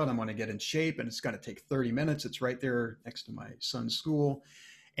workout. I'm going to get in shape, and it's going to take 30 minutes. It's right there next to my son's school.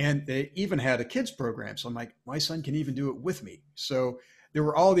 And they even had a kids program. So I'm like, my son can even do it with me. So there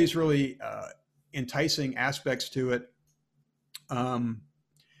were all these really enticing aspects to it. And,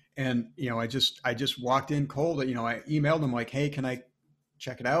 I just walked in cold. I emailed them like, hey, can I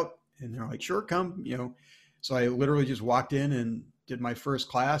check it out? And they're like, sure, come, So I literally just walked in and did my first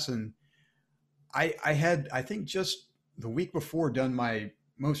class. And I had, I think just the week before, done my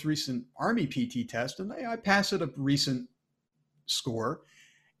most recent Army PT test, and I passed at a recent score.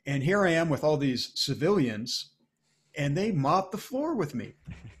 And here I am with all these civilians, and they mop the floor with me.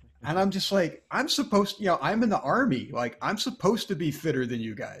 And I'm just like, I'm in the Army. Like, I'm supposed to be fitter than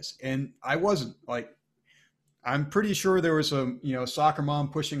you guys. And I wasn't. Like, I'm pretty sure there was a, soccer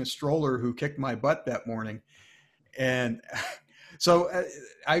mom pushing a stroller who kicked my butt that morning. And so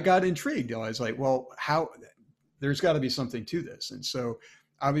I got intrigued. I was like, well, there's got to be something to this. And so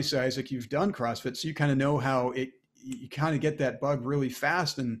obviously, Isaac, you've done CrossFit, so you kind of know how you kind of get that bug really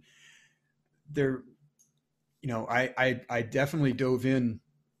fast. And there, I definitely dove in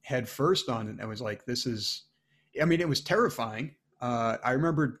head first on it. I was like, it was terrifying. I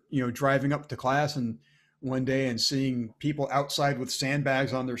remember, driving up to class and one day and seeing people outside with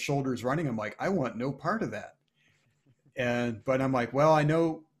sandbags on their shoulders running. I'm like, I want no part of that. But I'm like, well, I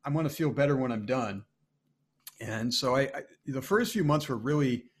know I'm going to feel better when I'm done. And so the first few months were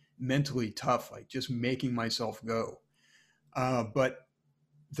really mentally tough, like just making myself go. But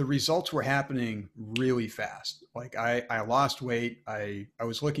the results were happening really fast. Like I lost weight. I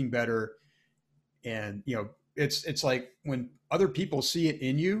was looking better. And, it's like when other people see it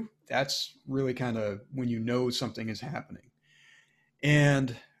in you, that's really kind of when you know something is happening.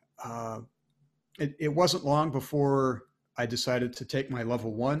 And it wasn't long before I decided to take my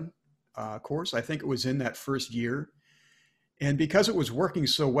level 1 course. I think it was in that first year. And because it was working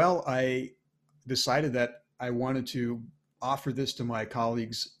so well, I decided that I wanted to offer this to my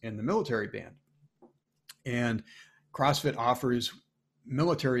colleagues in the military band. And CrossFit offers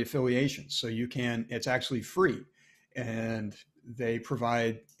military affiliations. So it's actually free, and they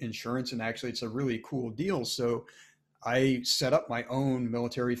provide insurance, and actually it's a really cool deal. So I set up my own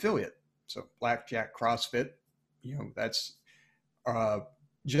military affiliate. So Blackjack CrossFit, that's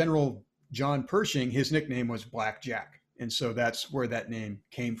General John Pershing, his nickname was Blackjack. And so that's where that name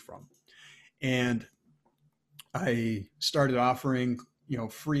came from. And I started offering,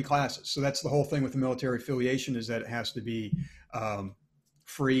 free classes. So that's the whole thing with the military affiliation, is that it has to be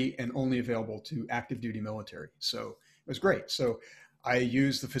free and only available to active duty military. So it was great. So I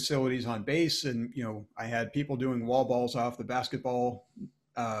used the facilities on base, and I had people doing wall balls off the basketball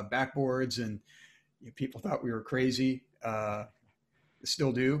backboards, and people thought we were crazy.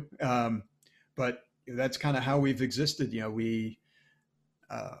 Still do, but that's kind of how we've existed.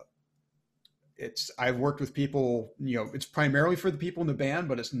 I've worked with people, it's primarily for the people in the band,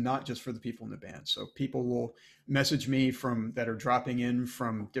 but it's not just for the people in the band. So people will message me that are dropping in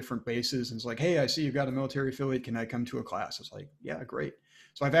from different bases, and it's like, hey, I see you've got a military affiliate. Can I come to a class? It's like, yeah, great.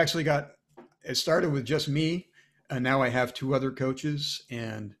 So I've actually it started with just me, and now I have 2 other coaches,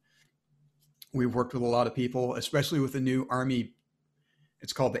 and we've worked with a lot of people, especially with the new Army.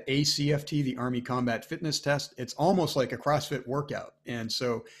 It's called the ACFT, the Army Combat Fitness Test. It's almost like a CrossFit workout. And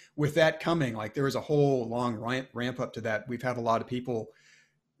so with that coming, like, there was a whole long ramp up to that. We've had a lot of people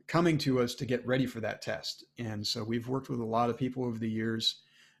coming to us to get ready for that test. And so we've worked with a lot of people over the years.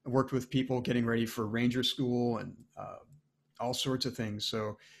 I've worked with people getting ready for Ranger School and all sorts of things.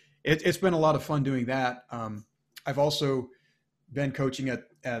 So it's been a lot of fun doing that. I've also been coaching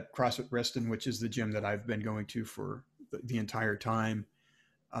at CrossFit Reston, which is the gym that I've been going to for the entire time.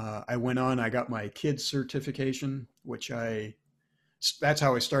 I got my kids certification, that's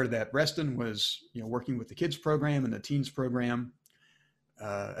how I started that. Reston was, working with the kids program and the teens program.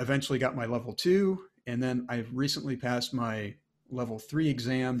 Eventually got my level 2. And then I've recently passed my level 3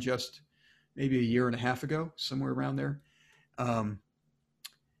 exam just maybe a year and a half ago, somewhere around there. And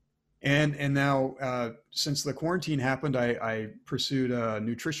now, since the quarantine happened, I pursued a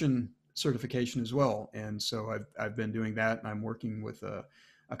nutrition certification as well. And so I've been doing that, and I'm working with a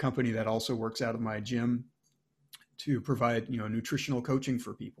company that also works out of my gym to provide, nutritional coaching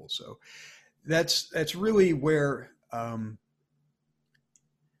for people. So that's really where,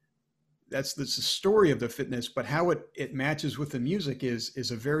 that's the story of the fitness, but how it matches with the music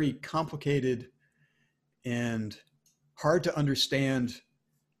is a very complicated and hard to understand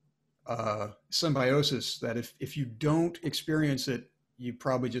symbiosis that if you don't experience it, you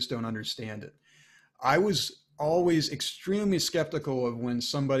probably just don't understand it. I was always extremely skeptical of when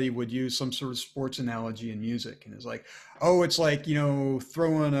somebody would use some sort of sports analogy in music, and it's like, oh, it's like,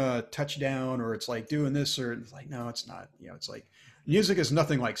 throwing a touchdown, or it's like doing this, or it's like, no, it's not. It's like, music is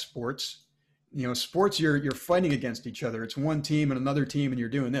nothing like sports. Sports, you're fighting against each other. It's one team and another team, and you're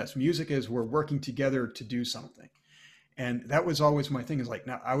doing this. Music is we're working together to do something. And that was always my thing, is like,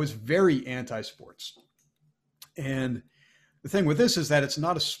 now I was very anti-sports. And the thing with this is that it's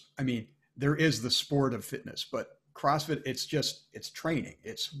not there is the sport of fitness, but CrossFit, it's training,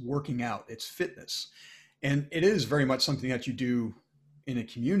 it's working out, it's fitness. And it is very much something that you do in a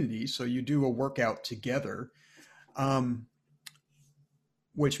community. So you do a workout together,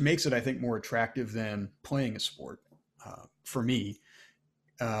 which makes it, I think, more attractive than playing a sport. For me,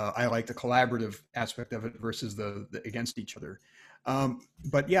 I like the collaborative aspect of it versus the against each other.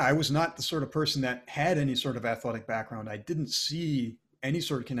 But yeah, I was not the sort of person that had any sort of athletic background. I didn't see any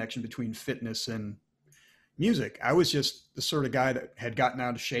sort of connection between fitness and music. I was just the sort of guy that had gotten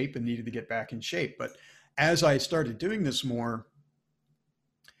out of shape and needed to get back in shape. But as I started doing this more,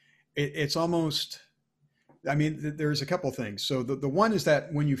 it's almost, there's a couple of things. So the one is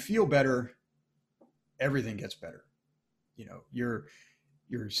that when you feel better, everything gets better. You're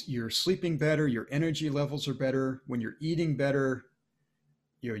sleeping better, your energy levels are better. When you're eating better,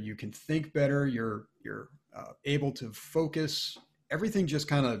 you can think better, you're able to focus. Everything just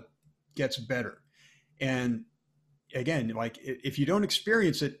kind of gets better. And again, like, if you don't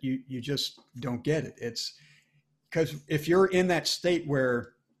experience it, you just don't get it. It's because if you're in that state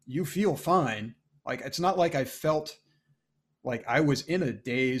where you feel fine, like, it's not like I felt like I was in a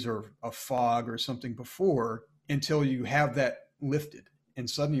daze or a fog or something before, until you have that lifted. And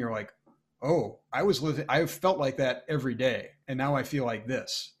suddenly you're like, oh, I felt like that every day. And now I feel like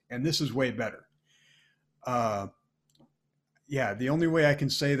this, and this is way better. Yeah. The only way I can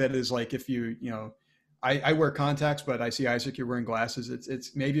say that is like, if I wear contacts, but I see, Isaac, you're wearing glasses.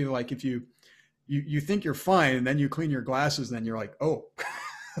 It's maybe like if you think you're fine, and then you clean your glasses, then you're like, oh,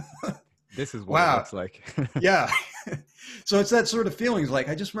 this is what it looks like. Yeah. So it's that sort of feelings. Like,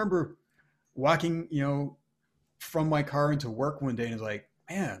 I just remember walking, from my car into work one day, and it's like,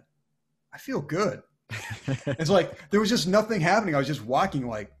 man, I feel good. It's like, there was just nothing happening. I was just walking,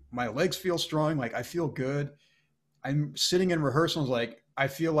 like, my legs feel strong. Like, I feel good. I'm sitting in rehearsals. Like, I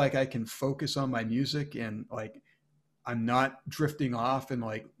feel like I can focus on my music, and like, I'm not drifting off and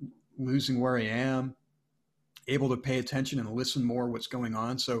like losing where I am, able to pay attention and listen more what's going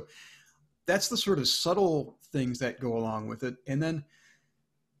on. So that's the sort of subtle things that go along with it. And then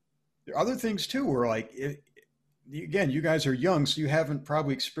there are other things too, where like, again, you guys are young, so you haven't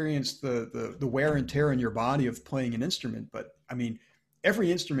probably experienced the wear and tear in your body of playing an instrument. But I mean,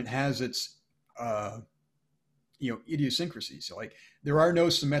 every instrument has its, idiosyncrasies. So like there are no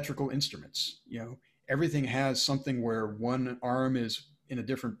symmetrical instruments, everything has something where one arm is in a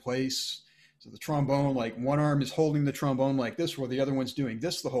different place. So the trombone, like one arm is holding the trombone like this, while the other one's doing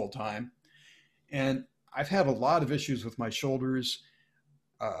this the whole time. And I've had a lot of issues with my shoulders,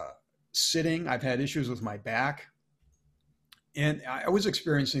 sitting. I've had issues with my back. And I was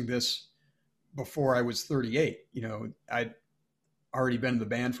experiencing this before I was 38. I'd already been in the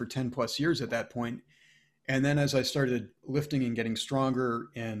band for 10 plus years at that point. And then as I started lifting and getting stronger,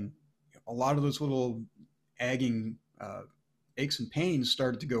 and a lot of those little agging aches and pains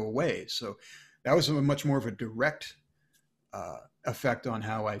started to go away. So that was a much more of a direct effect on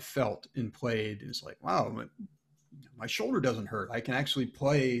how I felt and played. It's like, wow, my shoulder doesn't hurt. I can actually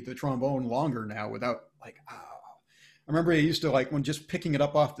play the trombone longer now without like, oh. I remember I used to like when just picking it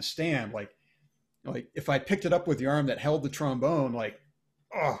up off the stand, like if I picked it up with the arm that held the trombone, like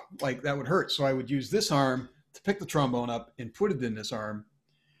that would hurt. So I would use this arm to pick the trombone up and put it in this arm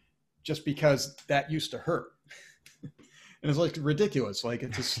just because that used to hurt. And it's like ridiculous. Like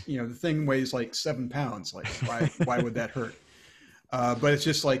it's just, the thing weighs like 7 pounds. Like why would that hurt? But it's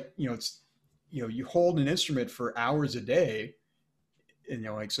just like, you hold an instrument for hours a day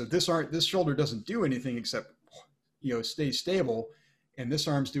and so this shoulder doesn't do anything except, stay stable. And this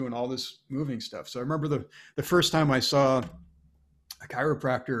arm's doing all this moving stuff. So I remember the first time I saw a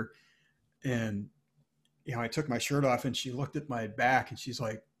chiropractor and, I took my shirt off and she looked at my back and she's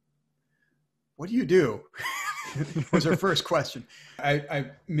like, "What do you do?" was her first question. I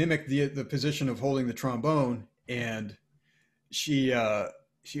mimicked the position of holding the trombone, and she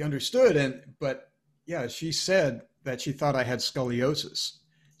understood. But she said that she thought I had scoliosis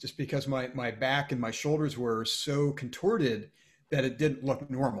just because my back and my shoulders were so contorted that it didn't look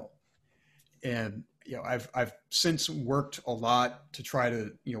normal. And, I've since worked a lot to try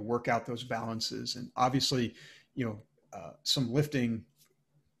to, work out those balances, and obviously, some lifting,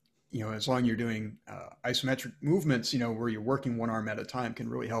 as long as you're doing isometric movements, where you're working one arm at a time can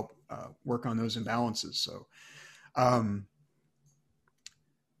really help work on those imbalances. So,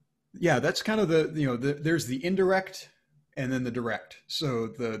 that's kind of there's the indirect and then the direct. So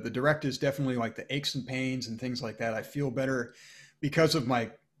the direct is definitely like the aches and pains and things like that. I feel better because of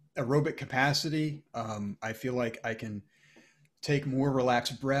my aerobic capacity. I feel like I can take more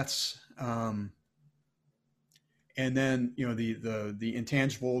relaxed breaths. And then, the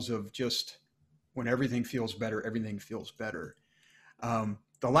intangibles of just when everything feels better, everything feels better. The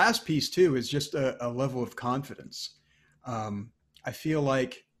last piece too is just a level of confidence. I feel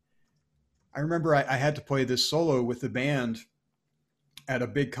like I remember I had to play this solo with the band at a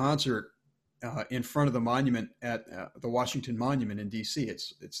big concert in front of the monument at the Washington Monument in DC.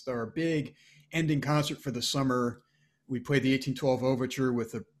 It's our big ending concert for the summer. We played the 1812 Overture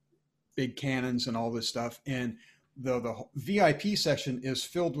with the big cannons and all this stuff. And the VIP section is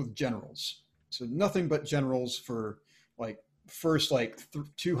filled with generals. So nothing but generals for like first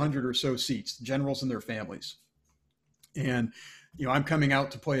 200 or so seats, generals and their families. And, I'm coming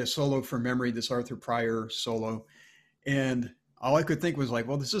out to play a solo from memory, this Arthur Pryor solo. And all I could think was like,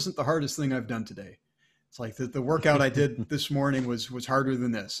 well, this isn't the hardest thing I've done today. It's like the workout I did this morning was harder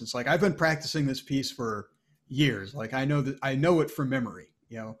than this. It's like, I've been practicing this piece for years. Like I know it from memory,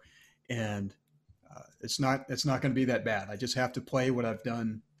 and it's not going to be that bad. I just have to play what I've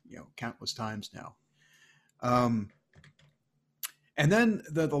done, countless times now. And then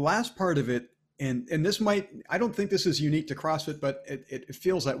the last part of it, and this I don't think this is unique to CrossFit, but it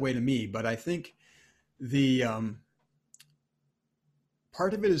feels that way to me. But I think the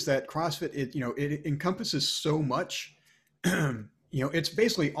part of it is that CrossFit, it encompasses so much. It's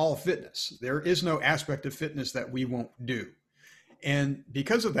basically all fitness. There is no aspect of fitness that we won't do. And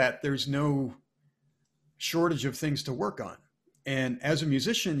because of that, there's no shortage of things to work on. And as a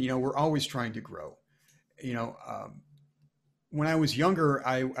musician, we're always trying to grow. When I was younger,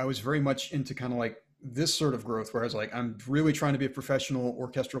 I was very much into kind of like this sort of growth where I was like, I'm really trying to be a professional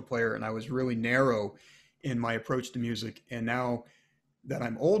orchestral player. And I was really narrow in my approach to music. And now that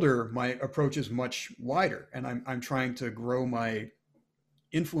I'm older, my approach is much wider, and I'm trying to grow my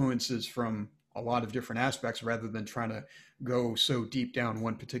influences from a lot of different aspects rather than trying to go so deep down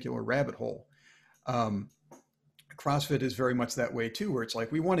one particular rabbit hole. CrossFit is very much that way too, where it's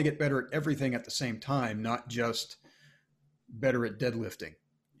like, we want to get better at everything at the same time, not just better at deadlifting.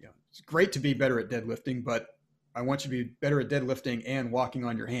 It's great to be better at deadlifting, but I want you to be better at deadlifting and walking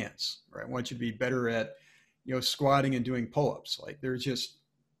on your hands, right? I want you to be better at, squatting and doing pull-ups. Like there's just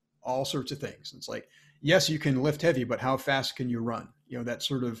all sorts of things. It's like, yes, you can lift heavy, but how fast can you run? You know, that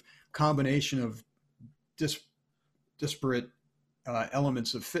sort of combination of disparate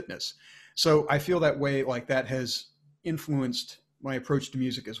elements of fitness. So I feel that way, like that has influenced my approach to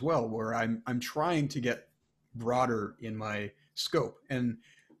music as well, where I'm trying to get broader in my scope. And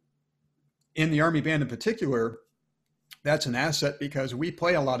in the Army Band in particular, that's an asset because we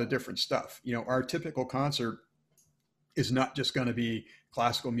play a lot of different stuff. You know, our typical concert is not just going to be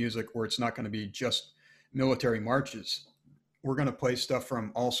classical music, or it's not going to be just military marches. We're going to play stuff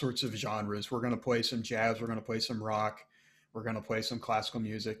from all sorts of genres. We're going to play some jazz. We're going to play some rock. We're going to play some classical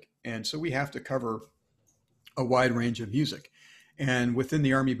music. And so we have to cover a wide range of music. And within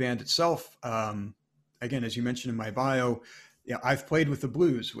the Army Band itself, again, as you mentioned in my bio, you know, I've played with the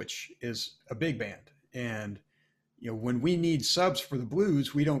blues, which is a big band. And, you know, when we need subs for the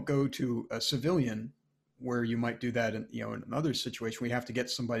blues, we don't go to a civilian where you might do that in, you know, in another situation. We have to get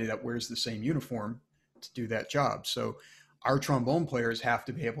somebody that wears the same uniform to do that job. So our trombone players have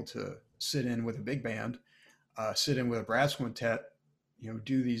to be able to sit in with a big band, sit in with a brass quintet, you know,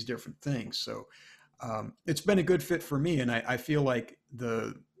 do these different things. So it's been a good fit for me. And I feel like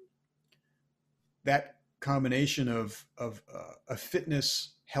that combination of a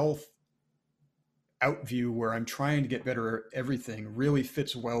fitness, health out view where I'm trying to get better at everything really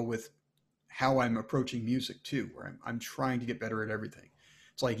fits well with how I'm approaching music too, where I'm trying to get better at everything.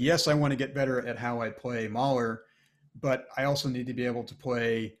 It's like, yes, I want to get better at how I play Mahler, but I also need to be able to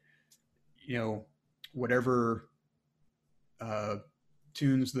play, you know, whatever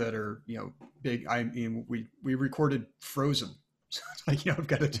tunes that are, you know, big. I mean, we recorded Frozen. So it's like, you know, I've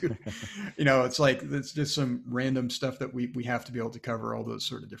got to do, you know, it's like, it's just some random stuff that we have to be able to cover all those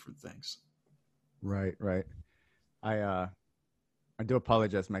sort of different things. Right. I do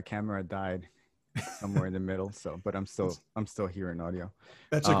apologize. My camera died somewhere in the middle. So, but I'm still hearing audio.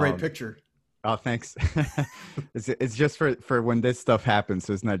 That's a great picture. Oh, thanks. It's just for when this stuff happens,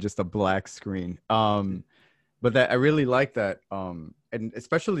 so it's not just a black screen. But that I really like that. And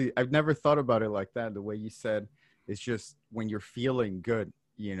especially, I've never thought about it like that. The way you said, it's just when you're feeling good,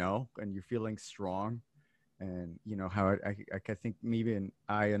 you know, and you're feeling strong, and you know how I think maybe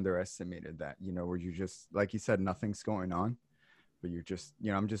I underestimated that, you know, where you just, like you said, nothing's going on, but you're just,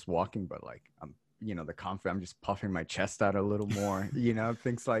 you know, I'm just walking, but like I'm, you know, I'm just puffing my chest out a little more, you know,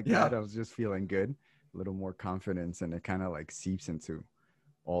 things like that. I was just feeling good, a little more confidence, and it kind of like seeps into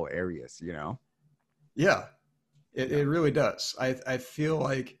all areas, you know? Yeah, it really does. I feel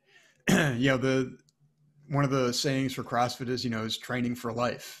like, you know, one of the sayings for CrossFit is, you know, is training for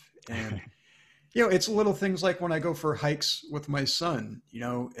life. And, you know, it's little things like when I go for hikes with my son, you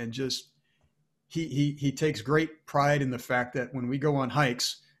know, and just, he takes great pride in the fact that when we go on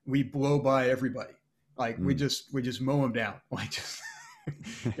hikes, we blow by everybody. Like we just mow them down. Like, just,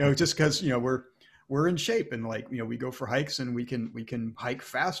 you know, just cause, you know, we're in shape, and like, you know, we go for hikes and we can hike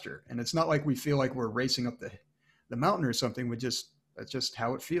faster. And it's not like we feel like we're racing up the mountain or something. That's just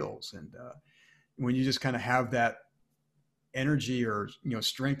how it feels. And, when you just kind of have that energy or, you know,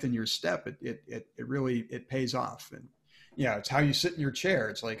 strength in your step, it really pays off. And yeah, it's how you sit in your chair.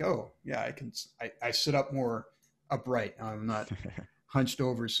 It's like, oh yeah, I sit up more upright. I'm not hunched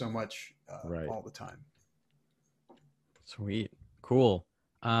over so much all the time. Sweet. Cool.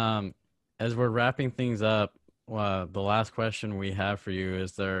 As we're wrapping things up, the last question we have for you,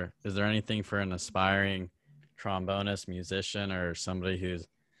 is there anything for an aspiring trombonist, musician, or somebody who's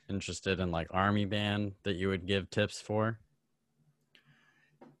interested in like Army Band that you would give tips for?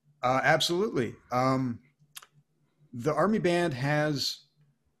 Absolutely. The Army Band has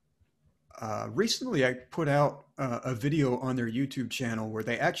recently, I put out a video on their YouTube channel where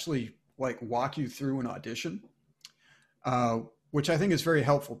they actually like walk you through an audition, which I think is very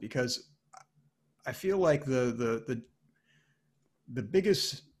helpful, because I feel like the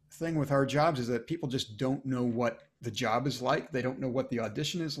biggest thing with our jobs is that people just don't know what the job is like. They don't know what the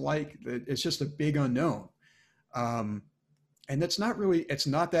audition is like. It's just a big unknown. And it's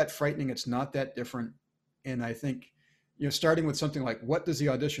not that frightening. It's not that different. And I think, you know, starting with something like, what does the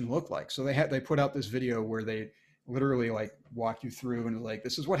audition look like? So they put out this video where they literally like walk you through, and like,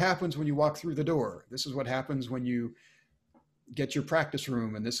 this is what happens when you walk through the door. This is what happens when you get your practice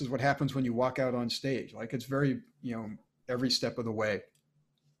room. And this is what happens when you walk out on stage. Like, it's very, you know, every step of the way.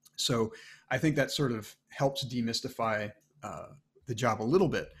 So I think that sort of helps demystify the job a little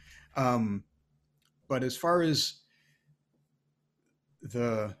bit. But as far as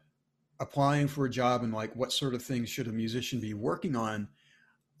the applying for a job and like what sort of things should a musician be working on,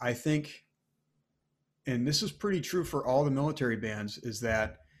 I think, and this is pretty true for all the military bands, is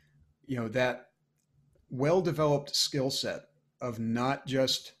that, you know, that well-developed skill set of not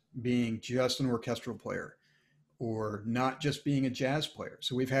just being just an orchestral player or not just being a jazz player.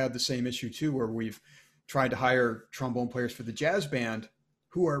 So we've had the same issue too, where we've tried to hire trombone players for the jazz band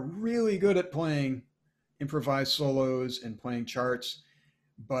who are really good at playing improvised solos and playing charts,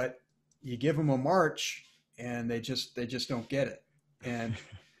 but you give them a march and they just don't get it. And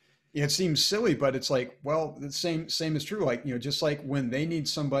it seems silly, but it's like, well, the same is true. Like, just like when they need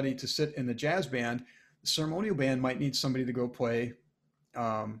somebody to sit in the jazz band, the ceremonial band might need somebody to go play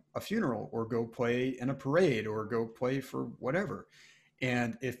a funeral or go play in a parade or go play for whatever.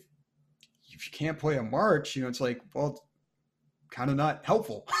 And if you can't play a march, it's like, well, kind of not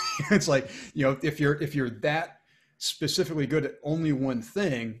helpful. It's like, if you're that specifically good at only one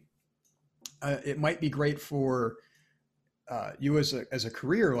thing, it might be great for you as a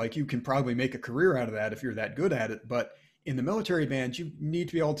career. Like, you can probably make a career out of that if you're that good at it. But in the military band, you need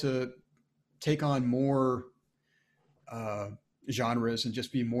to be able to take on more genres and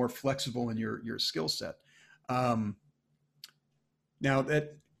just be more flexible in your skill set. Now,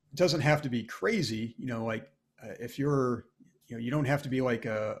 that doesn't have to be crazy, like if you're, you don't have to be like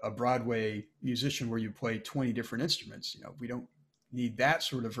a Broadway musician where you play 20 different instruments. We don't need that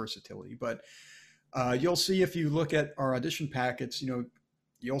sort of versatility, but you'll see if you look at our audition packets,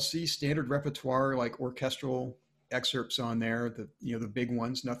 you'll see standard repertoire, like orchestral excerpts on there, the big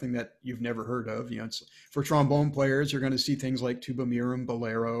ones, nothing that you've never heard of. It's for trombone players, you're going to see things like Tuba Mirum,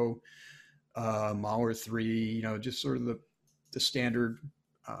 Bolero, Mahler 3, just sort of the standard,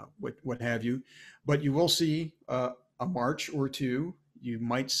 what have you. But you will see a march or two. You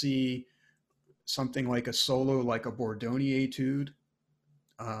might see something like a solo, like a Bordoni etude.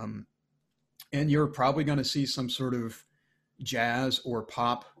 And you're probably going to see some sort of jazz or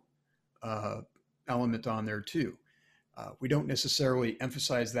pop element on there too. We don't necessarily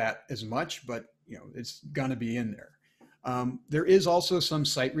emphasize that as much, but it's going to be in there. There is also some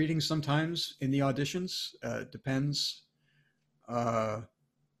sight reading sometimes in the auditions. Depends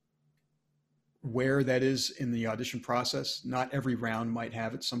where that is in the audition process. Not every round might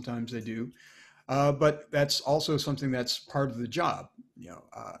have it. Sometimes they do. But that's also something that's part of the job.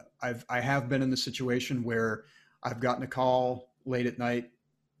 I have been in the situation where I've gotten a call late at night.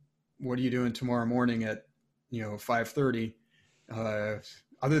 What are you doing tomorrow morning at 5:30?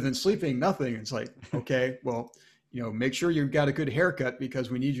 Other than sleeping, nothing. It's like, okay, well, make sure you've got a good haircut because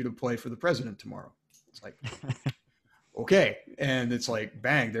we need you to play for the president tomorrow. It's like, okay. And it's like,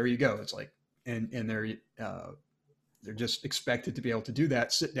 bang, there you go. It's like, and they're just expected to be able to do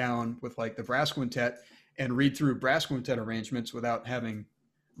that, sit down with like the brass quintet and read through brass quintet arrangements without having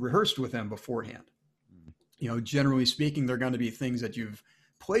rehearsed with them beforehand. Generally speaking, they're going to be things that you've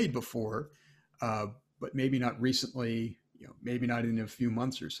played before, but maybe not recently, maybe not in a few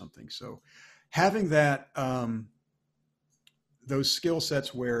months or something. So having that, those skill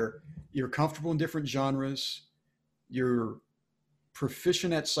sets where you're comfortable in different genres, you're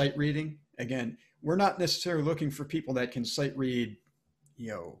proficient at sight reading. Again, we're not necessarily looking for people that can sight read,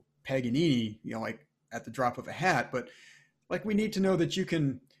 Paganini, like at the drop of a hat, but like we need to know that you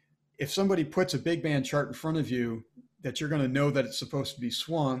can, if somebody puts a big band chart in front of you, that you're going to know that it's supposed to be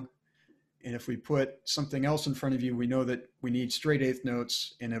swung. And if we put something else in front of you, we know that we need straight eighth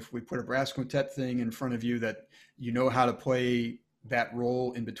notes. And if we put a brass quintet thing in front of you, that you know how to play that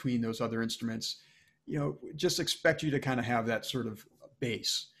role in between those other instruments, just expect you to kind of have that sort of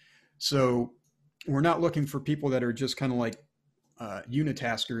base. So we're not looking for people that are just kind of like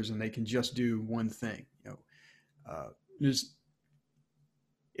unitaskers and they can just do one thing.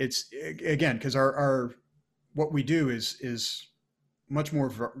 It's again, because our what we do is much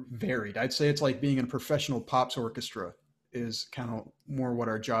more varied. I'd say it's like being in a professional pops orchestra is kind of more what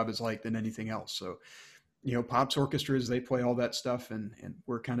our job is like than anything else. So, pops orchestras, they play all that stuff and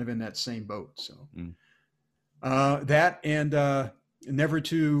we're kind of in that same boat. So that and never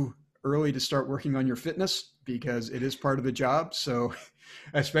too early to start working on your fitness because it is part of the job. So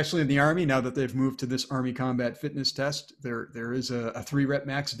especially in the Army, now that they've moved to this Army combat fitness test, there is a 3-rep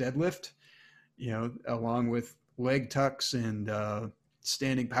max deadlift, along with leg tucks and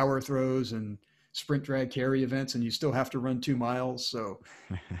standing power throws and sprint drag carry events, and you still have to run 2 miles. So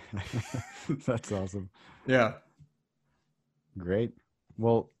that's awesome. Yeah. Great.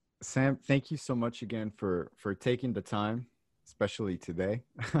 Well, Sam, thank you so much again for taking the time, especially today.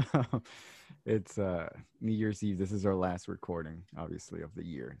 It's New Year's Eve. This is our last recording, obviously, of the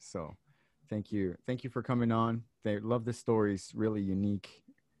year. So thank you for coming on. They love the stories. Really unique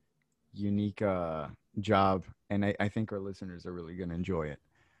job, and I think our listeners are really going to enjoy it.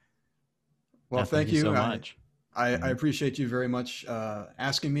 Well, thank you so much. I appreciate you very much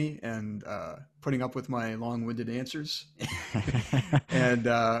asking me and putting up with my long-winded answers. And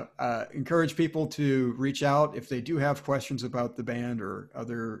encourage people to reach out if they do have questions about the band or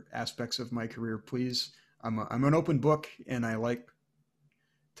other aspects of my career. Please, I'm an open book, and I like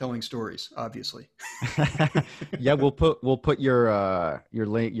telling stories. Obviously. Yeah, we'll put your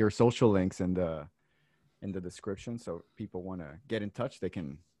link, your social links in the description, so if people want to get in touch, they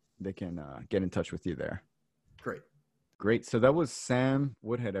can get in touch with you there. Great. So that was Sam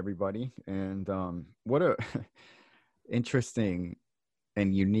Woodhead, everybody. And what a interesting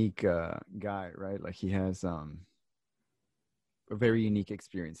and unique guy, right? Like he has very unique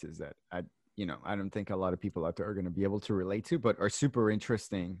experiences that I don't think a lot of people out there are going to be able to relate to, but are super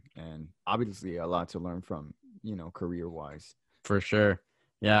interesting and obviously a lot to learn from, career wise. For sure.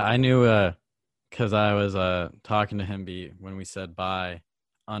 Yeah, I knew because I was talking to him when we said bye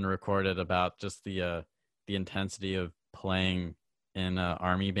unrecorded about just the intensity of playing in an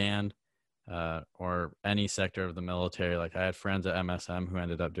army band or any sector of the military. Like I had friends at MSM who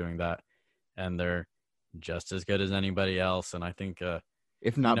ended up doing that, and they're just as good as anybody else. And I think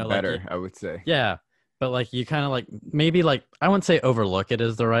if not better, I would say. Yeah, but like you kind of like maybe like I wouldn't say overlook it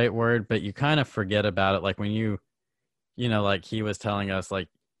is the right word, but you kind of forget about it. Like when you like he was telling us, like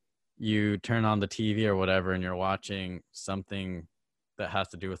you turn on the TV or whatever and you're watching something that has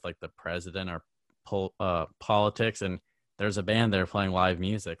to do with like the president or politics, and there's a band there playing live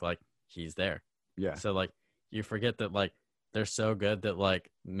music, like he's there. Yeah. So like you forget that like they're so good that like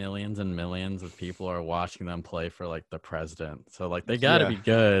millions and millions of people are watching them play for like the president. So like they gotta be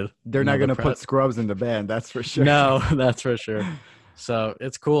good. They're not gonna put scrubs in the band, that's for sure. No, that's for sure. So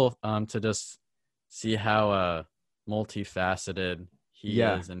it's cool to just see how multifaceted he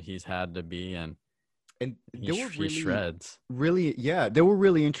is, and he's had to be, and he shreds. Really, yeah, there were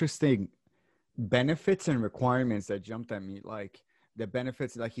really interesting benefits and requirements that jumped at me. Like the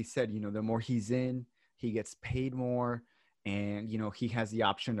benefits, like he said, the more he's in, he gets paid more, and he has the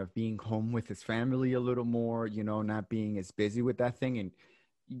option of being home with his family a little more, not being as busy with that thing. And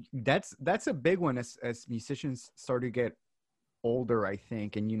that's a big one as musicians start to get older, I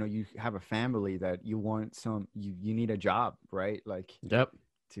think, and you have a family that you want you need a job, right? Like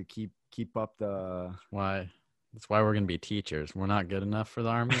to keep up the That's why we're gonna be teachers. We're not good enough for the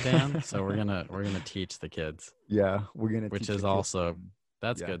army band, so we're gonna teach the kids. Yeah, we're gonna. Which is also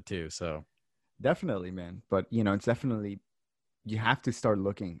that's good too. So definitely, man. But it's definitely you have to start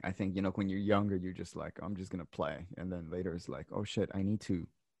looking. I think when you're younger, you're just like, I'm just gonna play, and then later it's like, oh shit, I need to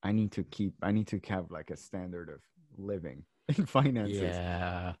have like a standard of living and finances.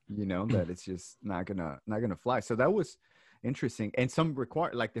 Yeah, that it's just not gonna fly. So that was interesting, and some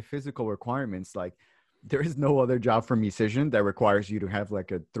like the physical requirements, like. There is no other job for musician that requires you to have like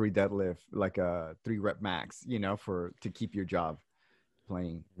a 3 deadlift, like a 3 rep max, to keep your job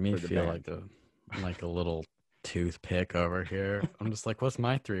playing. Me feel like a little toothpick over here. I'm just like, what's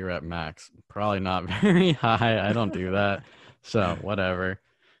my 3 rep max? Probably not very high. I don't do that. So whatever.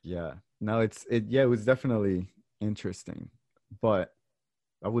 Yeah. No, it was definitely interesting, but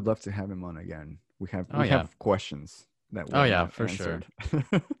I would love to have him on again. We have questions. For sure.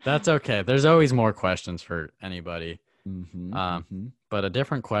 That's okay. There's always more questions for anybody. But a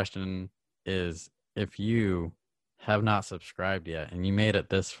different question is, if you have not subscribed yet and you made it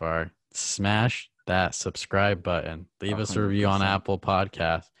this far, smash that subscribe button. Leave 100%. Us a review on Apple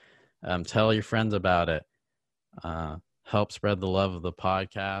Podcasts. Tell your friends about it. Help spread the love of the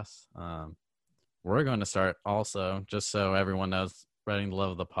podcast. We're going to start also, just so everyone knows, spreading the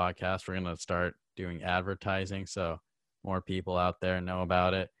love of the podcast. We're going to start doing advertising. So more people out there know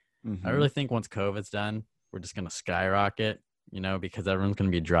about it. I really think once COVID's done, we're just going to skyrocket, because everyone's going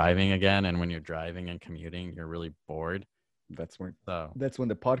to be driving again. And when you're driving and commuting, you're really bored. That's when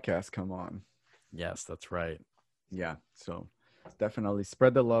the podcasts come on. Yes, that's right. Yeah. So definitely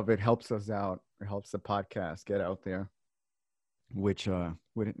spread the love. It helps us out. It helps the podcast get out there, which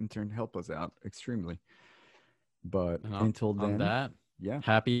would in turn help us out extremely. But until then, yeah.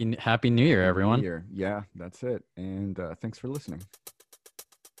 Happy New Year, everyone. Yeah, that's it. And thanks for listening.